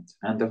Agreement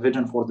and the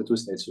vision for the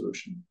two-state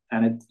solution.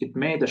 And it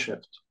made a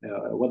shift,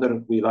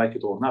 whether we like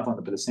it or not on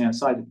the Palestinian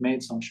side, it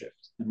made some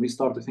shift. And we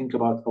start to think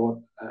about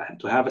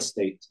to have a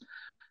state,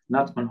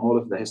 not on all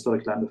of the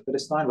historic land of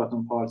Palestine, but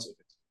on parts of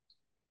it.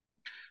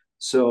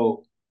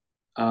 So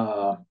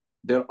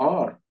there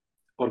are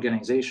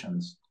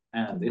organizations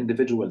and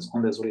individuals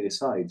on the Israeli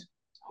side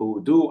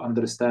who do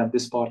understand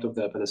this part of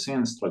the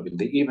Palestinian struggle.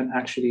 They even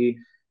actually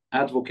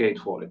advocate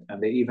for it,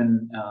 and they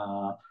even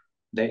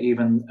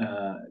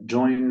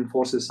join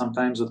forces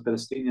sometimes with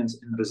Palestinians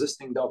in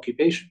resisting the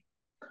occupation.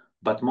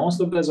 But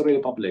most of the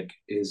Israeli public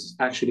is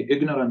actually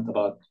ignorant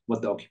about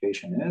what the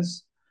occupation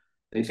is.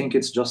 They think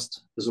it's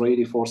just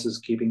Israeli forces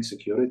keeping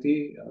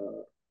security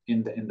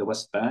in the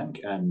West Bank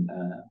and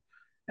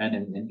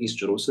in East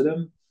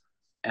Jerusalem,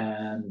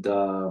 and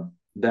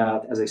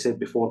that, as I said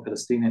before,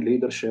 Palestinian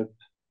leadership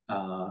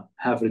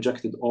have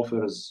rejected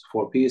offers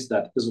for peace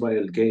that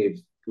Israel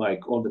gave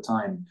like all the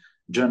time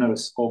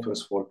generous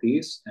offers for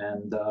peace,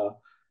 and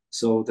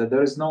so that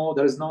there is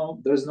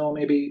no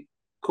maybe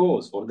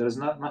cause, or there is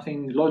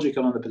nothing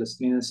logical on the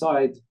Palestinian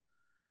side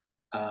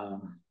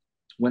um,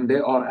 when they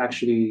are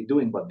actually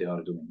doing what they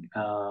are doing.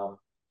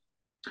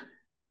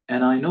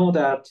 And I know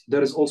that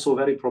there is also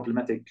very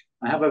problematic.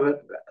 I have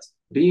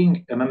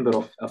being a member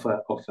of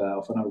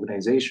an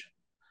organization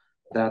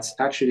that's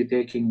actually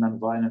taking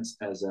nonviolence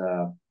as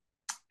a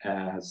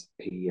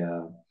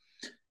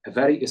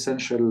very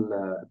essential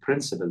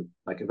principle,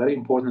 like a very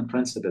important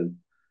principle,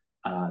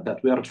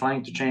 that we are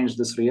trying to change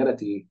this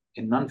reality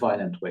in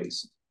nonviolent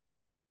ways.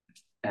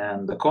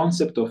 And the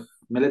concept of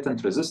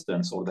militant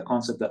resistance, or the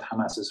concept that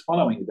Hamas is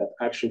following, that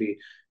actually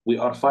we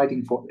are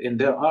fighting for, in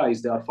their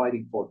eyes, they are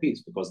fighting for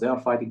peace because they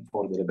are fighting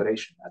for the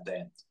liberation at the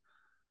end.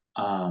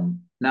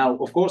 Now,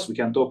 of course, we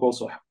can talk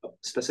also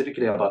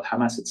specifically about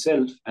Hamas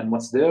itself and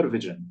what's their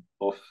vision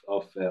of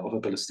a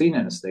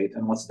Palestinian state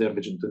and what's their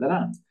vision to the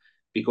land.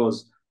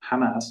 Because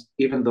Hamas,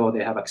 even though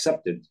they have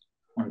accepted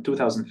in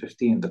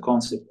 2015 the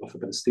concept of a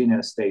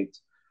Palestinian state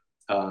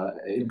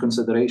in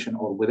consideration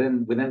or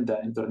within the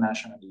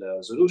international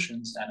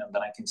resolutions and in the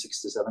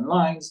 1967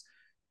 lines,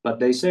 but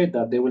they said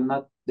that they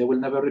will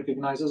never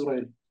recognize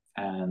Israel.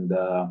 And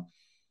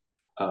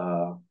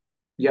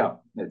yeah,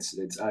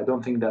 it's. I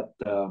don't think that.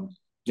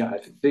 Yeah,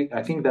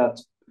 I think that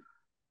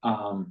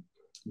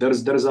there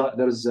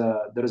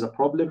is a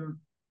problem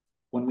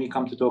when we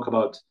come to talk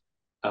about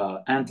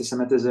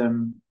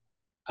anti-Semitism.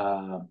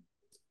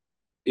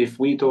 If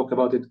we talk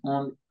about it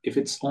on, if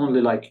it's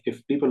only like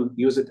if people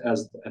use it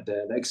as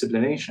the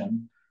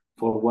explanation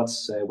for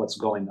what's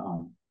going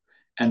on,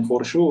 and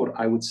for sure,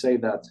 I would say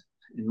that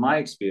in my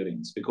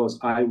experience, because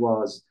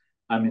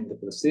I'm in the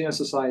Palestinian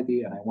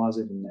society and I was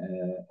in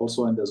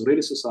also in the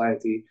Israeli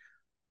society.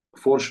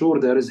 For sure,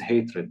 there is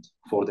hatred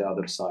for the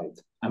other side.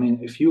 I mean,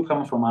 if you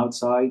come from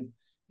outside,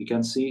 you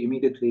can see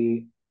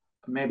immediately,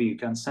 maybe you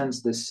can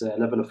sense this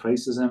level of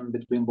racism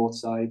between both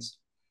sides,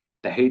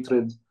 the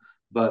hatred.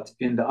 But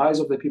in the eyes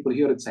of the people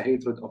here, it's a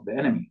hatred of the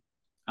enemy.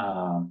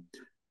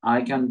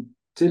 I can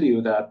tell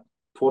you that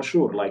for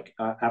sure, like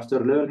after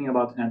learning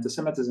about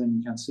anti-Semitism,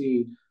 you can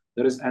see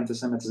there is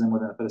anti-Semitism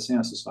within the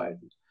Palestinian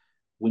society.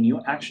 When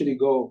you actually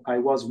go, I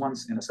was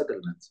once in a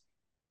settlement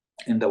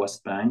in the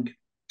West Bank,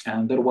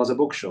 and there was a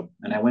bookshop,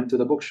 and I went to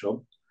the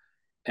bookshop,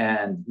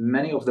 and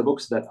many of the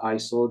books that I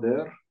saw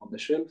there on the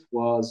shelf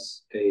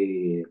was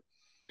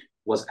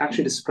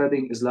actually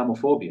spreading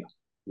Islamophobia,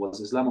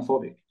 was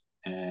Islamophobic,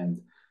 and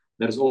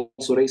there's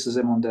also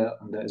racism on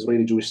the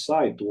Israeli Jewish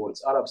side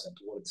towards Arabs and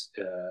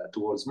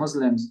towards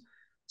Muslims.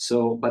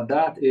 So, but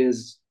that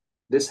is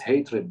this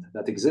hatred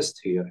that exists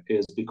here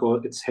is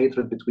because it's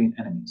hatred between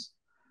enemies.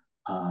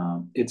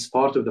 It's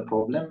part of the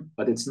problem,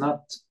 but it's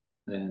not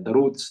the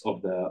roots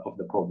of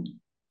the problem.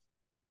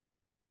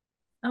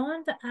 I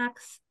wanted to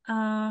ask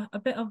a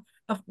bit of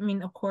I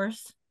mean, of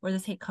course, where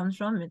this hate comes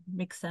from, it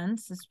makes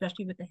sense,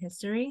 especially with the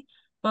history.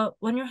 But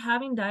when you're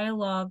having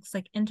dialogues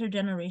like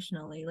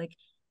intergenerationally, like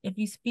if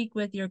you speak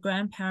with your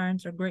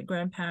grandparents or great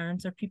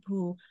grandparents or people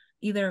who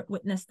either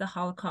witnessed the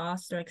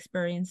Holocaust or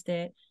experienced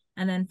it,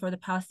 and then for the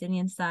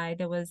Palestinian side,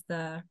 there was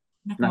the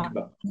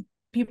Nakba.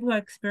 people who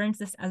experienced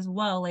this as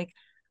well. Like,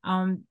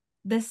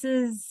 this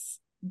is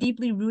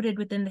deeply rooted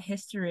within the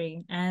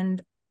history,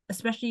 and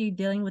especially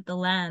dealing with the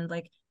land,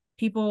 like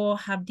people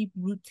have deep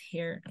roots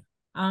here.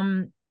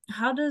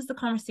 How does the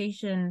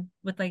conversation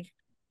with like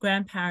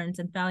grandparents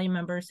and family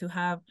members who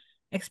have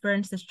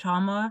experienced this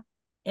trauma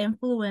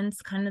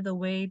influence kind of the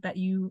way that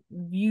you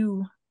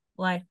view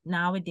life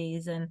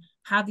nowadays and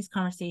have these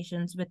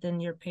conversations within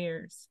your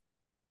peers?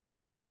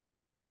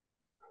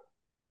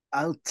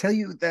 I'll tell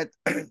you that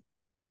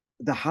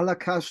the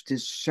Holocaust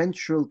is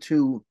central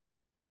to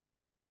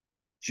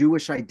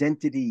Jewish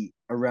identity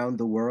around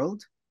the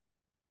world,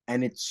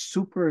 and it's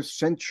super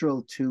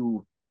central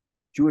to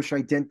Jewish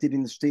identity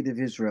in the state of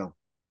Israel.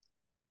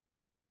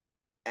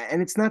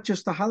 And it's not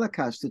just the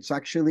Holocaust, it's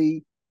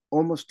actually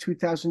almost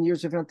 2,000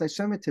 years of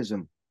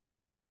anti-Semitism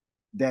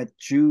that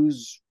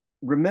Jews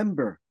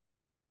remember,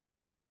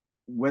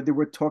 whether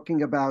we're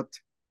talking about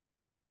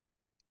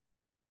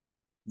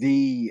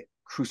the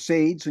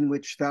Crusades in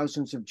which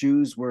thousands of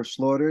Jews were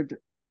slaughtered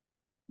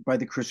by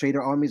the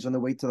Crusader armies on the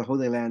way to the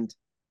Holy Land,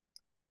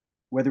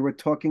 whether we're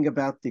talking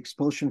about the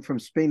expulsion from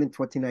Spain in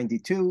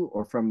 1492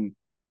 or from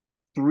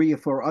 3 or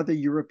 4 other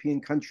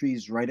European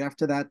countries right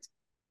after that,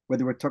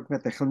 whether we're talking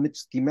about the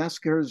Chmielnicki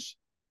massacres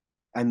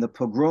and the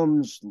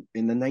pogroms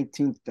in the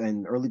 19th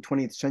and early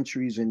 20th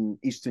centuries in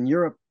Eastern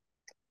Europe,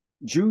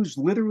 Jews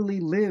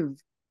literally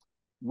live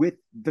with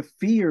the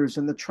fears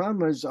and the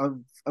traumas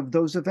of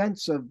those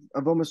events of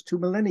almost 2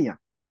 millennia.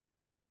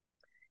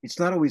 It's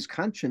not always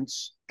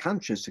conscious,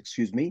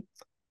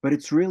 but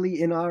it's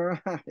really in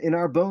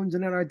our bones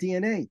and in our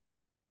DNA.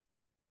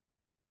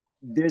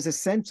 There's a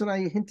sense, and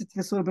I hinted to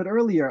this a little bit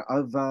earlier,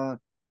 of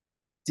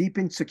deep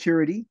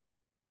insecurity,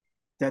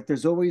 that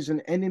there's always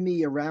an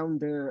enemy around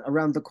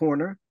the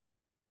corner,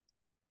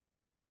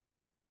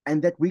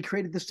 and that we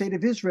created the state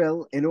of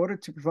Israel in order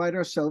to provide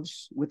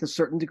ourselves with a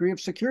certain degree of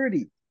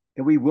security.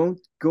 that we won't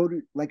go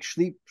to like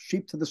sheep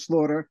to the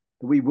slaughter,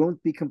 that we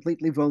won't be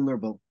completely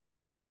vulnerable.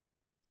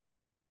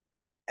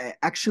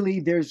 Actually,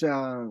 there's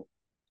a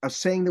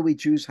saying that we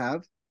Jews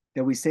have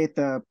that we say at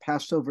the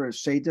Passover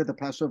Seder, the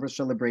Passover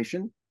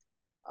celebration.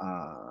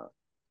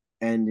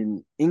 And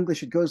in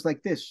English, it goes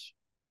like this.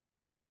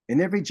 In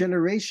every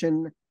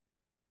generation,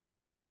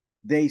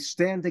 they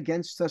stand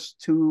against us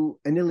to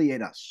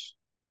annihilate us,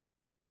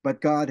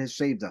 but God has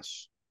saved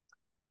us.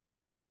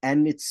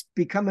 And it's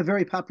become a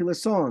very popular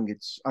song.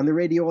 It's on the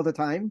radio all the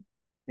time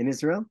in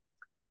Israel.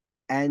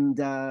 And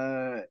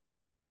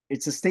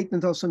it's a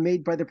statement also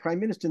made by the Prime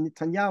Minister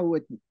Netanyahu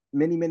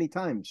many, many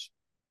times.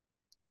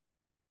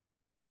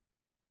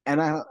 And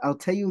I'll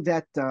tell you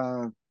that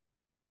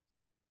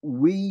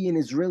we in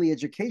Israeli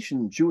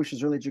education, Jewish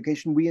Israeli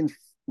education, we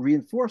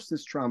reinforce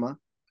this trauma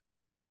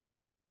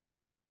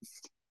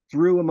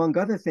through, among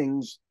other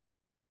things,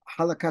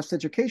 Holocaust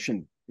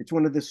education. It's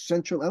one of the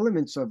central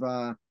elements of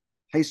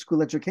high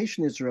school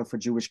education in Israel for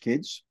Jewish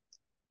kids.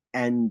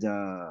 And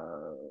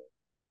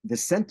the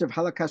center of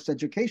Holocaust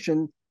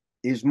education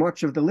is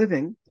March of the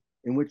Living,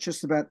 in which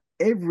just about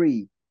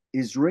every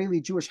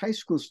Israeli Jewish high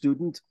school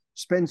student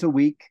spends a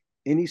week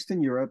in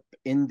Eastern Europe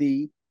in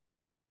the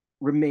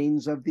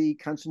remains of the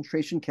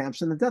concentration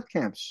camps and the death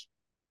camps.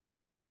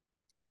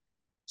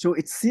 So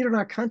it's seared in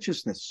our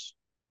consciousness.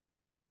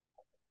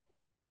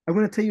 I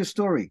want to tell you a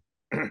story.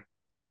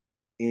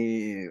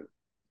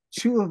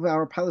 Two of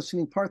our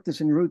Palestinian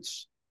partners in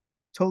Roots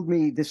told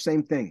me the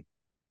same thing.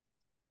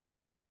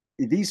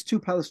 These two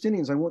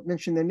Palestinians, I won't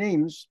mention their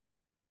names,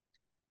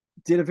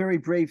 did a very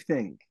brave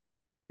thing.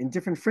 In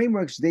different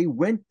frameworks, they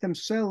went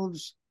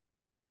themselves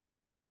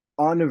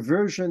on a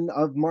version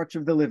of March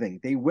of the Living.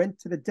 They went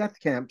to the death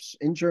camps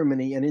in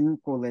Germany and in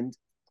Poland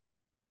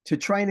to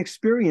try and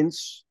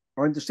experience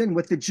or understand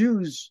what the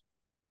Jews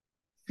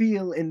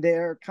feel in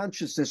their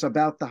consciousness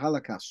about the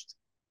Holocaust.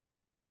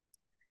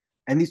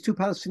 And these two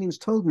Palestinians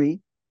told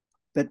me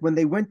that when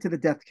they went to the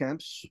death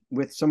camps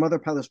with some other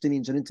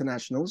Palestinians and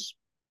internationals,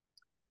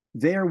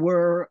 there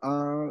were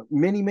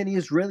many, many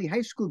Israeli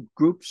high school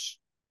groups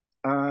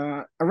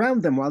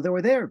around them while they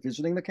were there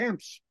visiting the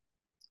camps.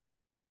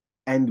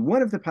 And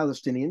one of the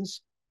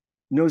Palestinians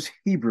knows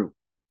Hebrew.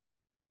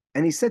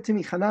 And he said to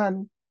me,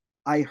 Hanan,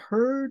 I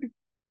heard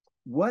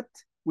what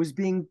was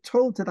being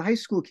told to the high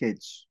school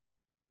kids.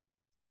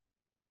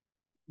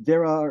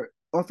 There are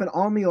often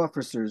army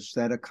officers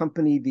that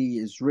accompany the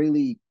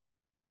Israeli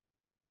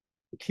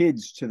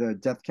kids to the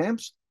death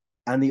camps.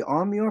 And the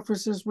army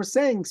officers were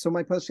saying, so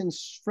my Palestinian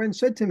friend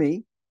said to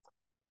me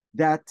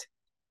that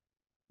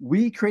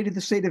we created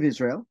the state of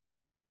Israel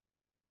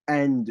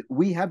and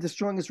we have the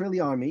strong Israeli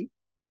army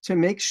to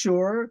make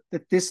sure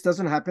that this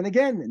doesn't happen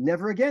again,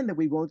 never again, that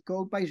we won't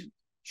go by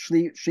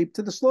sheep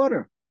to the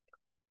slaughter.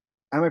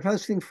 And my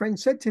Palestinian friend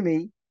said to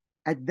me,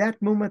 at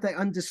that moment, I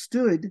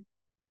understood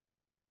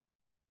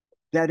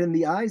that in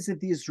the eyes of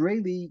the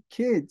Israeli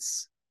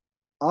kids,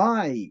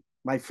 my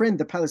friend,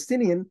 the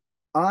Palestinian,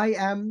 I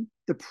am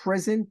the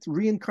present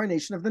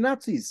reincarnation of the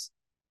Nazis.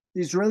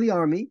 The Israeli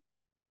army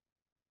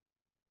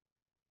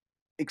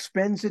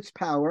expends its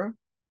power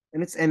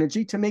and its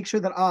energy to make sure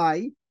that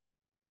I,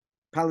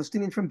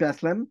 Palestinian from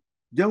Bethlehem,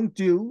 don't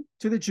do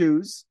to the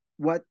Jews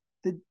what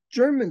the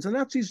Germans and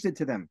Nazis did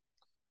to them.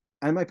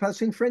 And my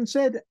Palestinian friend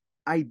said,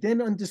 I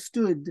then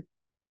understood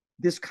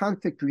this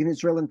conflict between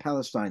Israel and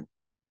Palestine.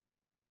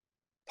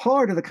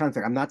 Part of the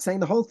conflict, I'm not saying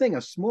the whole thing,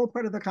 a small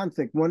part of the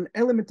conflict, one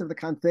element of the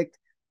conflict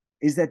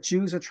is that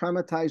Jews are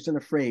traumatized and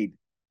afraid.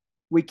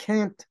 We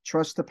can't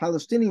trust the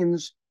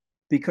Palestinians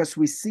because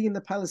we see in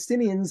the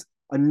Palestinians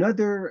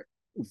another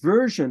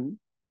version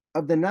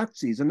of the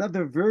Nazis,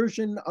 another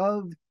version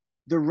of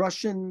the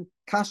Russian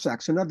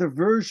Cossacks, another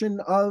version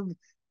of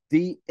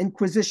the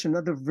Inquisition,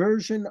 another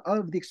version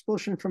of the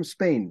expulsion from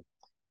Spain.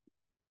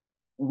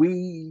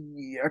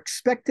 We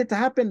expect it to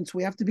happen, so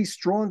we have to be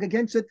strong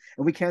against it,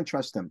 and we can't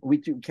trust them. We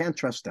can't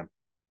trust them.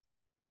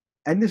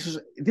 And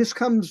this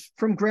comes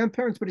from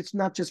grandparents, but it's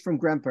not just from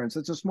grandparents.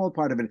 It's a small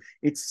part of it.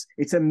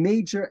 It's a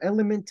major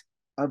element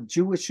of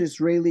Jewish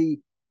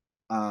Israeli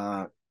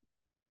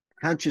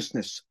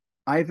consciousness.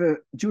 I have a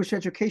Jewish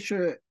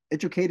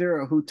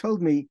educator who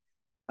told me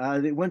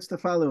that once the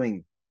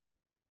following: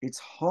 it's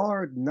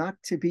hard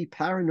not to be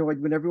paranoid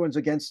when everyone's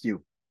against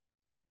you.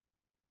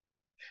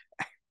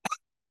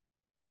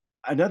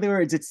 In other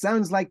words, it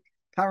sounds like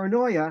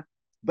paranoia,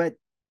 but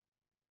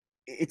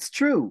it's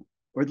true,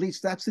 or at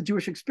least that's the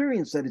Jewish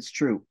experience, that it's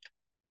true.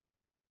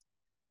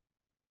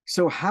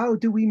 So how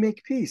do we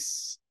make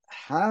peace?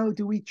 How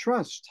do we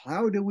trust?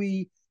 How do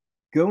we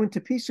go into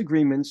peace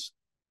agreements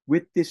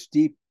with this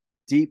deep,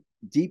 deep,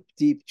 deep,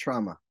 deep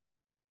trauma?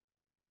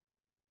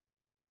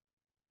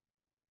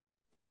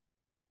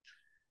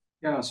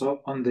 Yeah,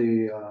 so on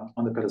the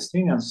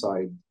Palestinian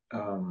side,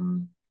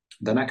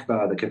 the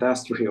Nakba, the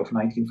catastrophe of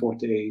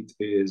 1948,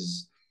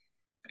 is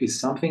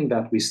something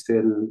that we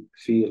still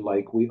feel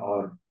like we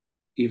are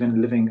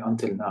even living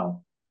until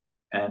now,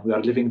 and we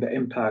are living the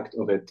impact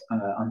of it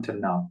until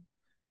now.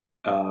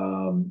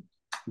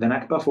 The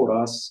Nakba for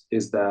us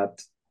is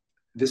that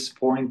this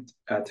point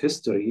at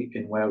history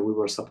in where we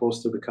were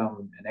supposed to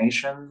become a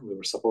nation, we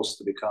were supposed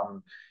to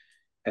become,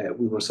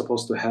 we were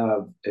supposed to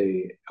have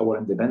our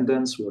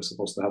independence, we were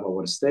supposed to have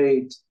our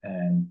state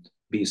and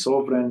be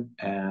sovereign,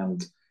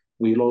 and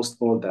we lost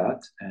all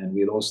that, and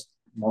we lost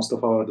most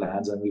of our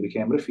lands, and we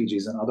became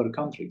refugees in other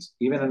countries,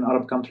 even in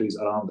Arab countries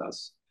around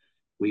us.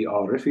 We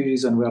are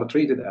refugees and we are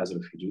treated as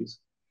refugees.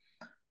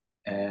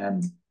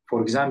 And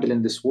for example,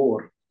 in this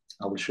war,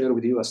 I will share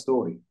with you a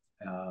story.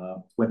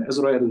 When the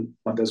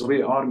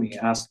Israeli army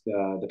asked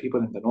the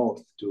people in the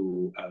north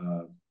to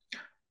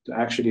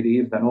actually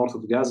leave the north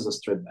of Gaza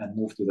Strip and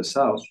move to the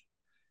south,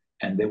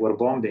 and they were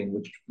bombing,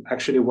 which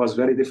actually was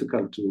very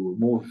difficult to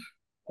move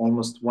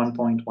almost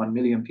 1.1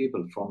 million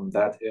people from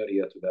that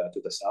area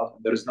to the south.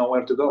 There is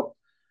nowhere to go.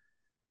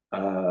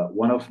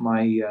 One of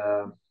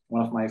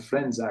my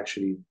friends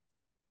actually,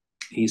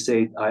 he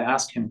said, I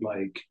asked him,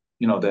 like,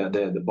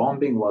 the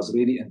bombing was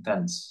really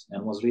intense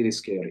and was really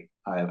scary.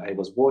 I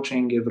was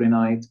watching every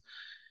night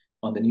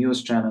on the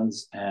news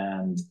channels,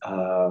 and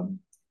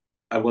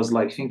I was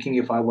like thinking,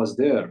 if I was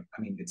there,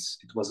 I mean,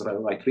 it was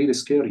like really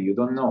scary. You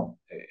don't know.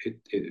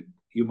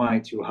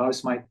 Your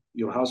house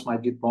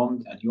might get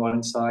bombed, and you are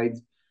inside,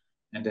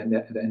 and then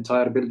the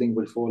entire building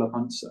will fall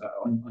upon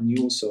on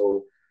you.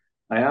 So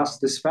I asked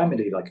this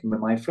family, like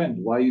my friend,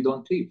 why you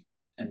don't leave?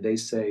 And they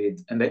said,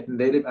 and they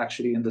live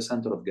actually in the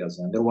center of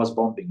Gaza, and there was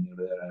bombing near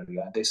their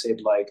area. And they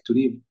said, like, to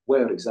leave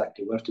where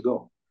exactly? Where to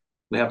go?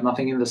 We have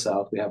nothing in the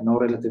south. We have no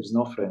relatives,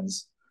 no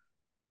friends.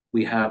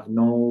 We have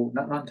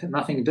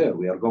nothing there.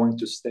 We are going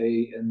to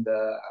stay in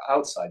the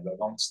outside. We are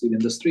going to sleep in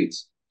the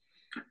streets.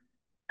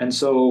 And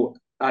so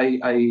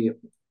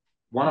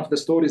one of the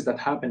stories that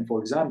happened, for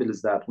example,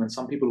 is that when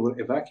some people were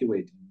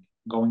evacuating,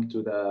 going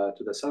to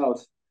the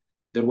south,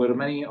 there were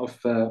many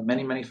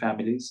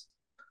families.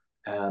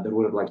 There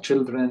were like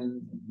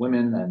children,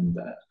 women, and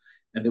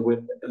there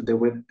were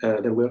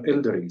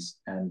elderlies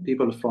and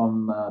people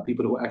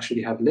who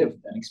actually have lived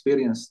and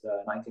experienced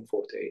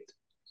 1948.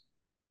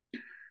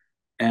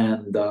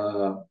 And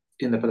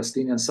in the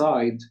Palestinian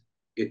side,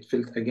 it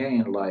felt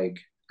again like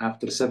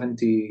after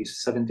 70,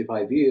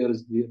 75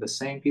 years, the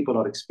same people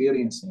are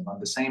experiencing on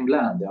the same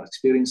land. They are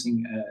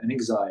experiencing an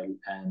exile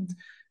and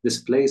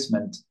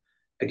displacement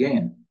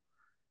again,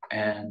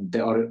 and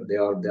they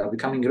are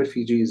becoming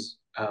refugees.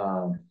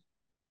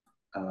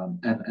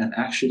 And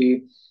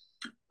actually,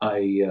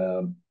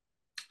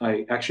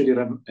 I actually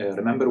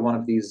remember one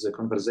of these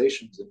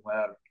conversations in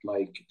where,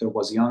 like, there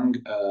was a young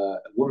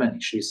woman.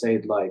 She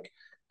said, like,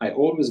 I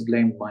always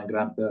blamed my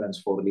grandparents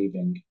for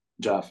leaving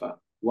Jaffa.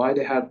 Why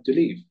they had to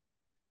leave?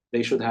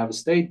 They should have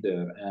stayed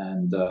there,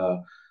 and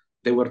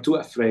they were too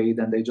afraid,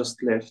 and they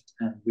just left,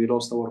 and we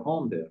lost our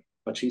home there.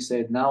 But she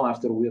said, now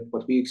after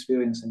what we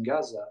experienced in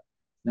Gaza,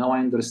 now I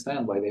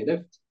understand why they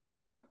left.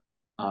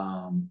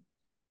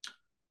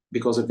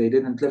 Because if they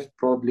didn't live,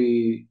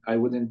 probably I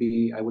wouldn't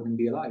be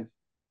alive.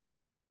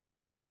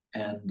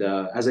 And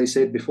as I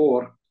said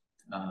before,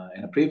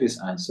 in a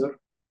previous answer,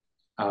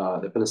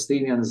 the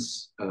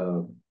Palestinians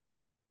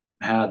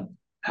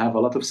have a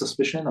lot of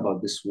suspicion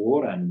about this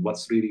war and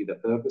what's really the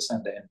purpose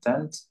and the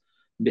intent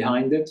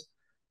behind it.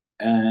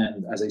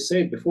 And as I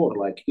said before,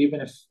 like,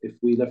 even if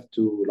we left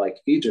to like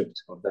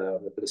Egypt, or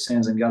the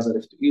Palestinians in Gaza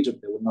left to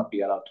Egypt, they would not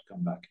be allowed to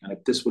come back. And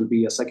if this will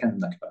be a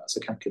second Nakba, a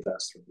second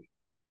catastrophe.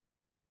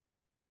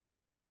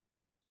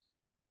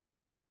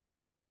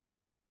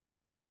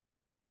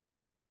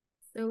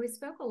 So we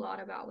spoke a lot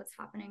about what's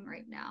happening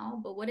right now,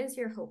 but what is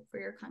your hope for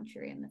your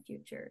country in the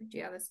future? Do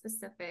you have a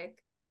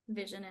specific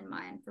vision in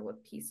mind for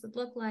what peace would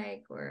look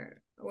like,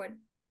 or what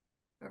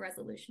a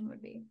resolution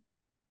would be?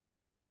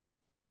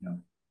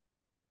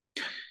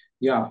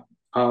 Yeah.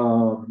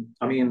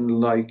 I mean,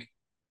 like,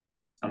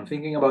 I'm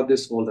thinking about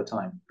this all the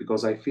time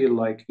because I feel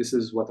like this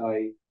is what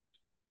I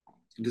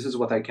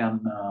can,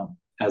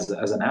 as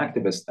an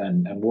activist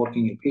and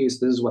working in peace.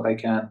 This is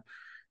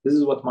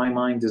what my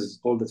mind is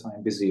all the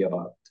time busy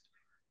about.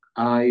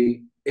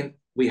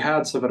 We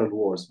had several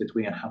wars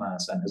between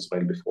Hamas and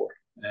Israel before,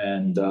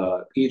 and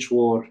each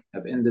war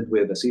have ended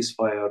with a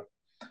ceasefire,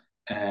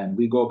 and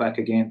we go back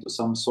again to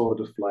some sort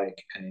of like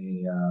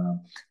an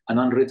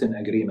unwritten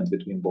agreement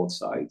between both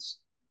sides,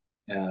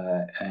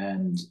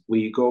 and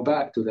we go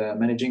back to the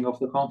managing of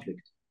the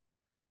conflict.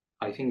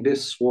 I think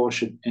this war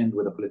should end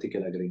with a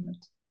political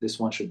agreement. This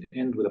one should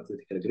end with a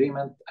political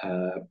agreement,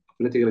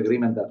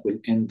 that will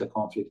end the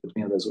conflict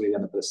between the Israeli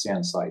and the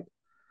Palestinian side.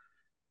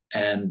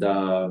 And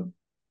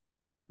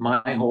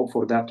my hope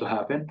for that to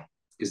happen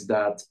is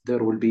that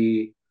there will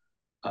be,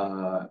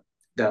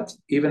 that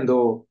even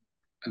though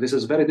this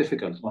is very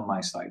difficult on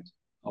my side,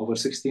 over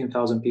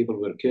 16,000 people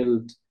were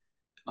killed,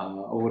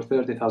 over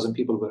 30,000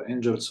 people were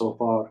injured so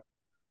far,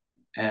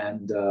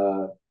 and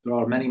there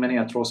are many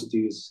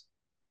atrocities.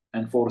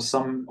 And for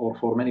some, or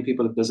for many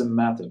people, it doesn't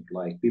matter.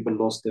 Like, people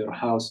lost their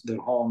house, their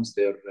homes,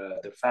 their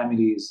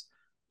families,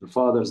 their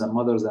fathers and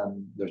mothers,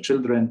 and their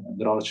children. And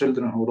there are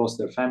children who lost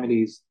their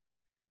families.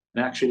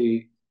 And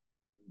actually,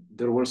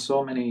 there were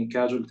so many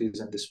casualties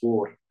in this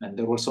war, and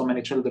there were so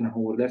many children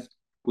who were left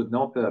with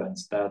no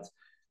parents, that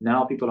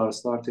now people are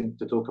starting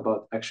to talk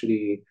about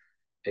actually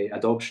a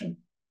adoption,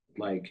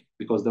 like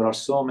because there are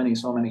so many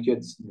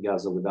kids in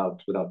Gaza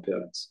without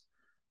parents,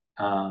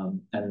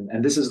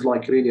 and this is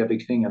like really a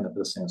big thing in the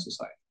Palestinian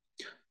society.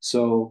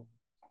 So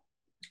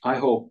I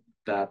hope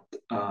that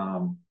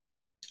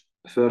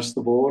first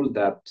of all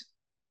that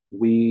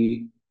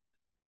we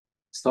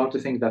start to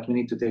think that we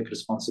need to take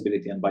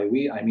responsibility, and by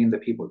we I mean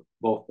the people,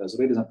 both the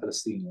Israelis and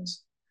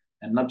Palestinians,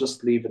 and not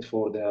just leave it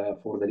for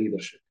the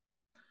leadership,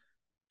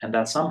 and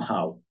that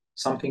somehow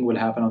something will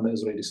happen on the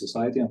Israeli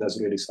society and the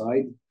Israeli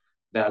side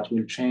that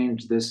will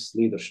change this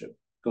leadership.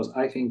 Because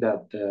I think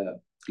that the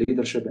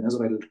leadership in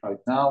Israel right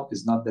now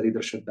is not the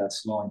leadership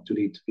that's going to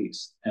lead to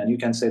peace. And you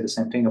can say the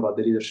same thing about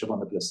the leadership on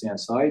the Palestinian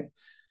side.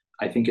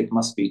 I think it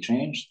must be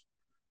changed.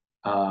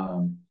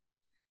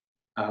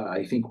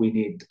 I think we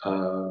need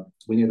a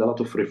lot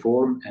of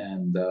reform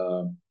and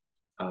a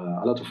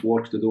lot of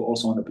work to do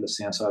also on the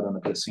Palestinian side, on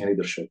the Palestinian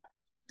leadership.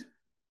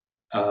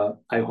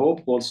 I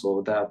hope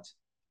also that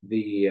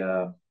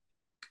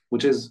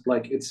which is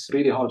like, it's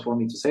really hard for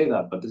me to say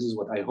that, but this is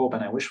what I hope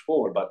and I wish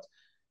for. But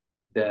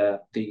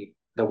the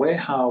way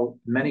how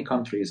many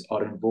countries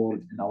are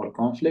involved in our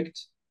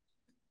conflict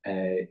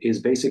is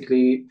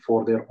basically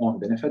for their own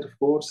benefit, of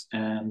course,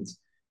 and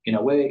in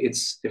a way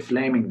it's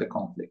inflaming the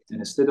conflict. And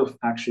instead of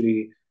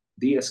actually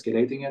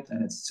de-escalating it,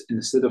 and it's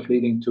instead of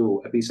leading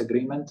to a peace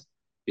agreement,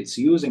 it's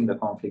using the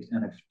conflict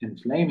and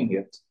inflaming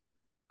it.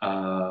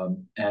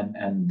 And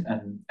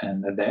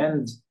at the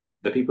end,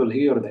 the people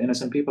here, the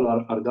innocent people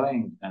are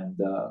dying, and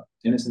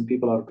innocent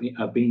people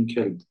are being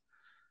killed.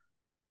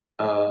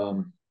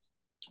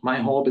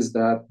 My hope is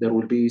that there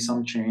will be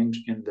some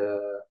change in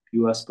the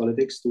U.S.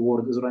 politics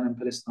toward Israel and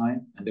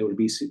Palestine, and there will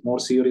be more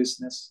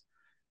seriousness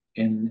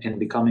in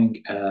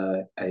becoming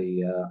a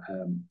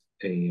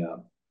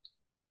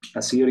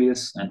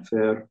serious and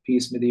fair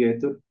peace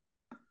mediator.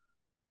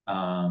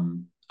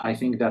 I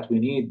think that we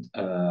need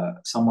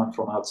someone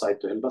from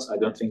outside to help us. I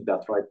don't think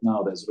that right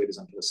now the Israelis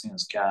and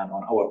Palestinians can,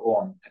 on our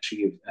own,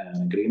 achieve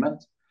an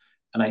agreement.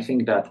 And I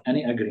think that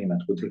any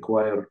agreement would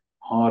require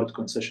hard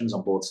concessions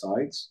on both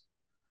sides.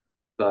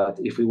 But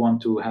if we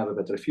want to have a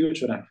better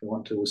future and if we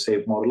want to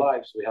save more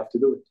lives, we have to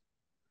do it.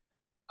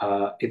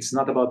 It's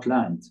not about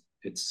land.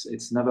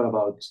 It's never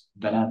about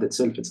the land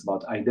itself. It's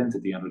about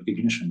identity and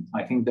recognition.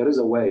 I think there is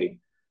a way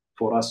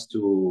for us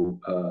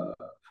to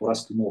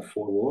move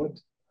forward.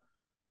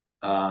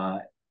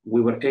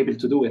 We were able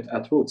to do it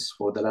at Roots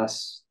for the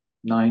last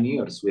 9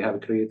 years. We have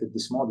created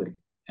this model,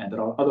 and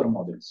there are other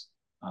models.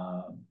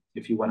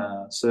 If you want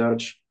to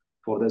search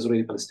for the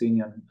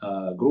Israeli-Palestinian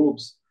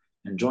groups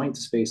and joint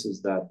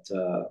spaces that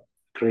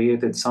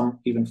created, some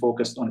even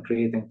focused on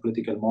creating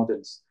political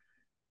models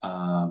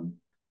and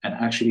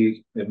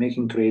actually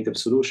making creative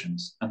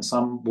solutions, and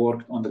some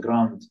worked on the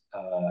ground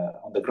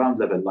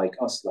level, like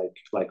us,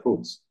 like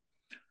Roots.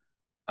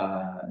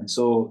 And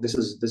so this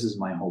is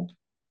my hope.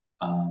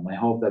 I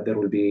hope that there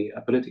will be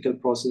a political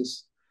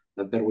process,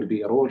 that there will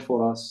be a role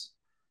for us,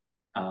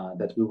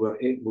 that we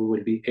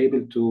will be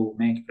able to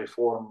make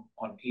reform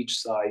on each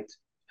side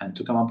and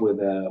to come up with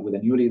a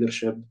new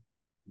leadership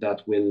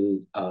that will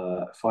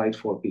fight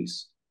for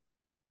peace.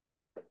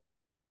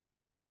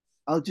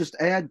 I'll just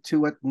add to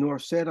what Noor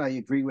said. I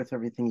agree with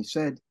everything he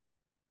said.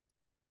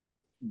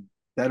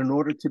 That in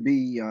order to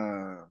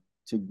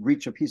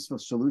reach a peaceful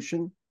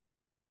solution,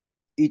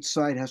 each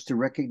side has to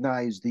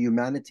recognize the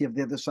humanity of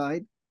the other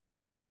side,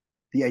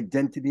 the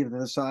identity of the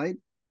other side,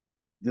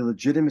 the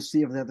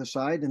legitimacy of the other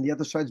side, and the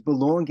other side's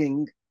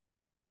belonging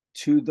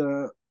to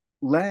the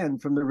land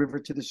from the river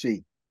to the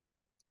sea.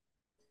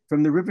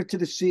 From the river to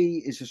the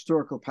sea is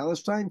historical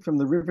Palestine. From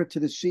the river to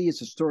the sea is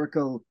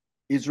historical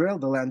Israel,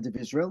 the land of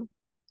Israel.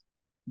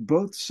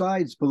 Both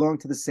sides belong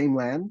to the same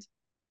land.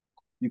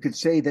 You could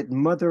say that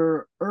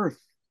Mother Earth,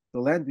 the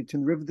land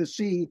between the river and the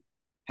sea,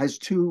 has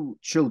two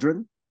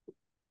children,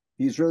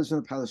 the Israelis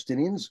and the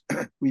Palestinians.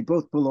 We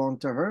both belong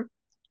to her.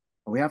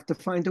 We have to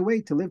find a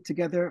way to live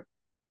together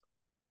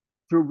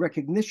through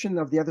recognition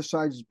of the other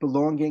side's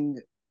belonging.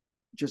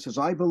 Just as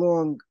I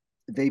belong,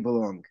 they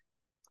belong.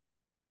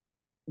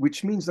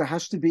 Which means there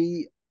has to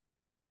be,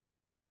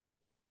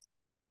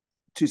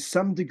 to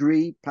some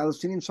degree,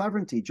 Palestinian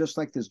sovereignty. Just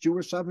like there's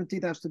Jewish sovereignty,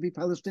 there has to be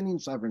Palestinian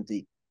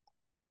sovereignty.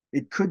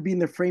 It could be in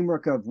the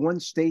framework of one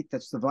state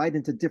that's divided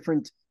into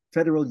different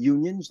federal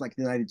unions, like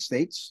the United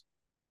States.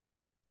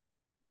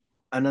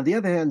 And on the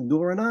other hand,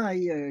 Noor and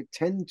I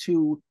tend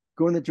to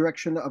go in the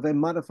direction of a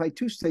modified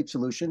two-state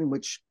solution in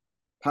which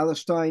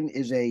Palestine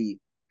is a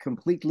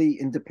completely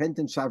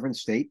independent sovereign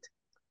state,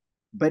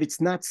 but it's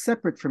not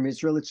separate from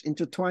Israel. It's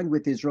intertwined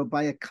with Israel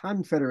by a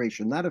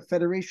confederation, not a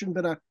federation,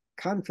 but a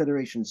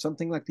confederation,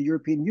 something like the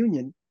European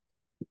Union.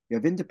 You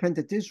have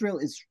independent Israel,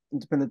 is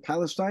independent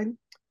Palestine,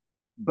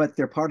 but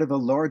they're part of a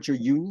larger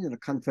union and a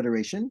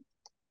confederation.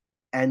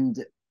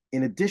 And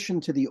in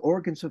addition to the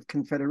organs of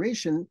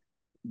confederation,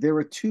 there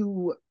are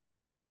two,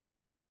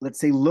 let's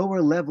say,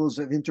 lower levels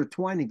of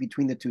intertwining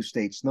between the two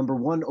states. Number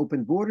one,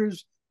 open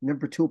borders.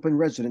 Number two, open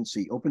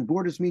residency. Open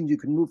borders means you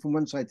can move from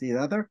one side to the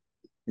other,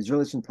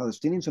 Israelis and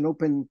Palestinians, and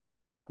open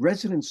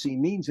Residency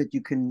means that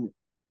you can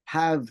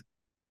have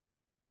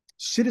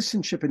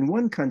citizenship in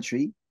one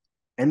country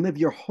and live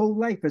your whole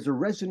life as a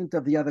resident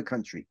of the other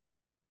country.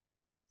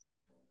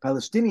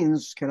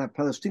 Palestinians can have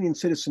Palestinian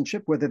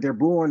citizenship, whether they're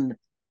born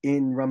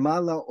in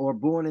Ramallah or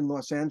born in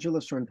Los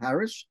Angeles or in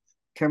Paris,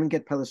 come and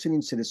get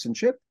Palestinian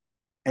citizenship,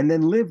 and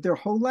then live their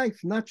whole life,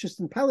 not just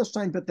in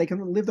Palestine, but they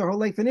can live their whole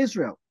life in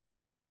Israel,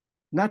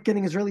 not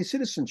getting Israeli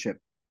citizenship,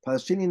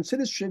 Palestinian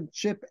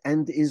citizenship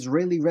and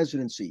Israeli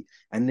residency.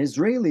 An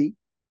Israeli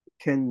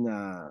can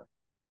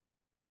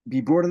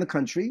be born in the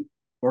country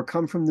or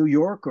come from New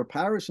York or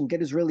Paris and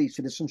get Israeli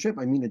citizenship,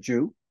 I mean a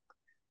Jew,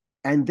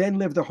 and then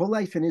live their whole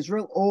life in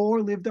Israel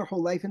or live their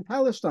whole life in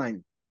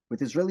Palestine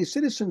with Israeli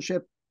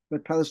citizenship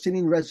but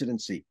Palestinian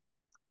residency.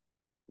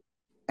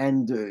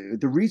 And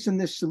the reason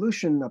this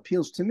solution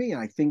appeals to me,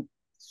 I think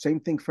same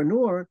thing for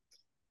Noor,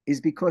 is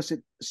because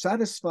it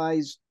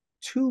satisfies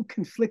two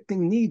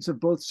conflicting needs of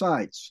both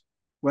sides.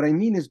 What I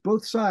mean is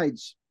both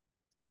sides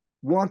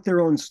want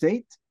their own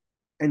state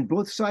and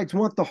both sides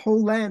want the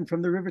whole land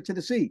from the river to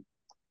the sea.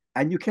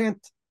 And you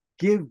can't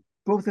give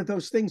both of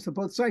those things to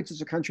both sides.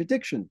 It's a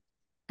contradiction.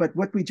 But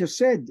what we just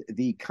said,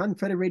 the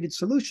confederated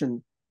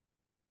solution,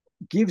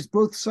 gives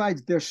both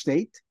sides their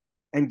state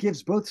and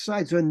gives both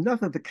sides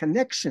enough of a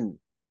connection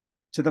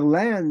to the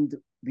land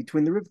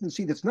between the river and the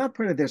sea that's not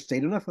part of their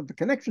state, enough of a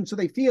connection so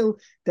they feel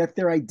that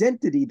their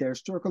identity, their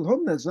historical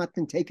homeland has not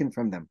been taken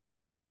from them.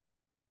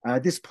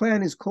 This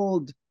plan is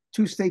called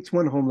Two States,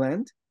 One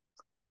Homeland,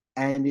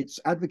 and it's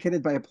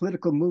advocated by a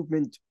political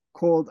movement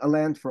called A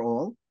Land for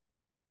All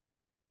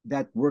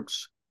that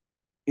works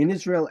in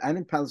Israel and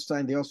in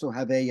Palestine. They also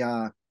have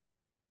a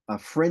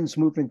Friends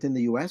movement in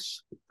the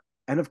US.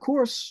 And of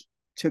course,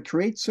 to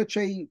create such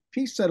a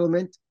peace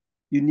settlement,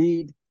 you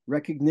need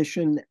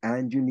recognition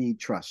and you need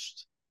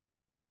trust.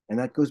 And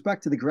that goes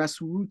back to the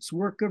grassroots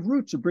work of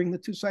Roots to bring the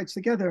two sides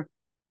together.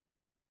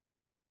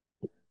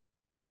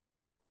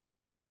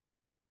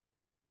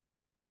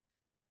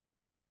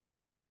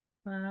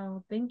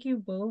 Wow, thank you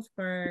both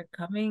for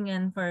coming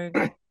and for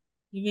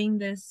giving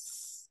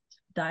this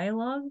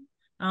dialogue.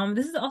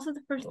 This is also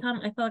the first time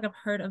I feel like I've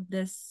heard of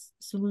this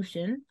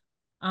solution.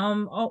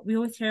 We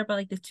always hear about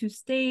like the two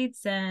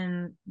states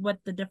and what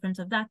the difference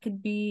of that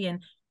could be,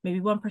 and maybe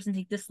one person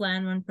takes this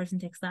land, one person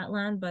takes that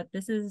land, but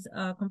this is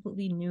a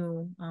completely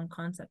new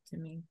concept to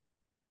me.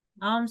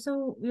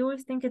 So we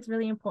always think it's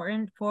really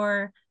important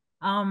for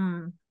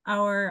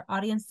our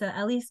audience to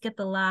at least get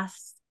the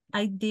last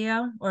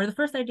idea or the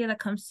first idea that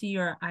comes to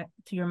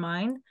your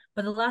mind,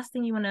 but the last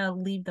thing you want to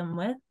leave them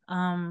with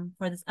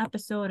for this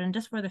episode and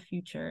just for the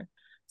future.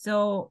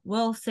 So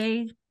we'll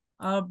say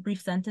a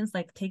brief sentence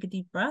like take a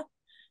deep breath,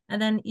 and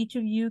then each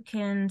of you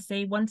can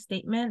say one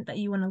statement that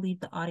you want to leave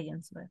the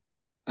audience with.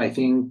 I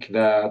think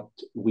that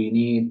we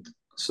need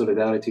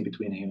solidarity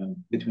between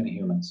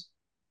humans.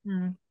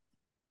 Thank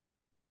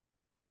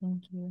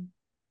you.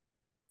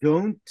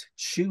 Don't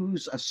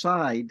choose a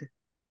side,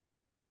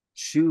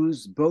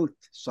 choose both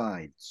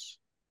sides.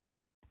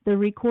 The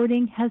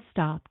recording has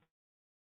stopped.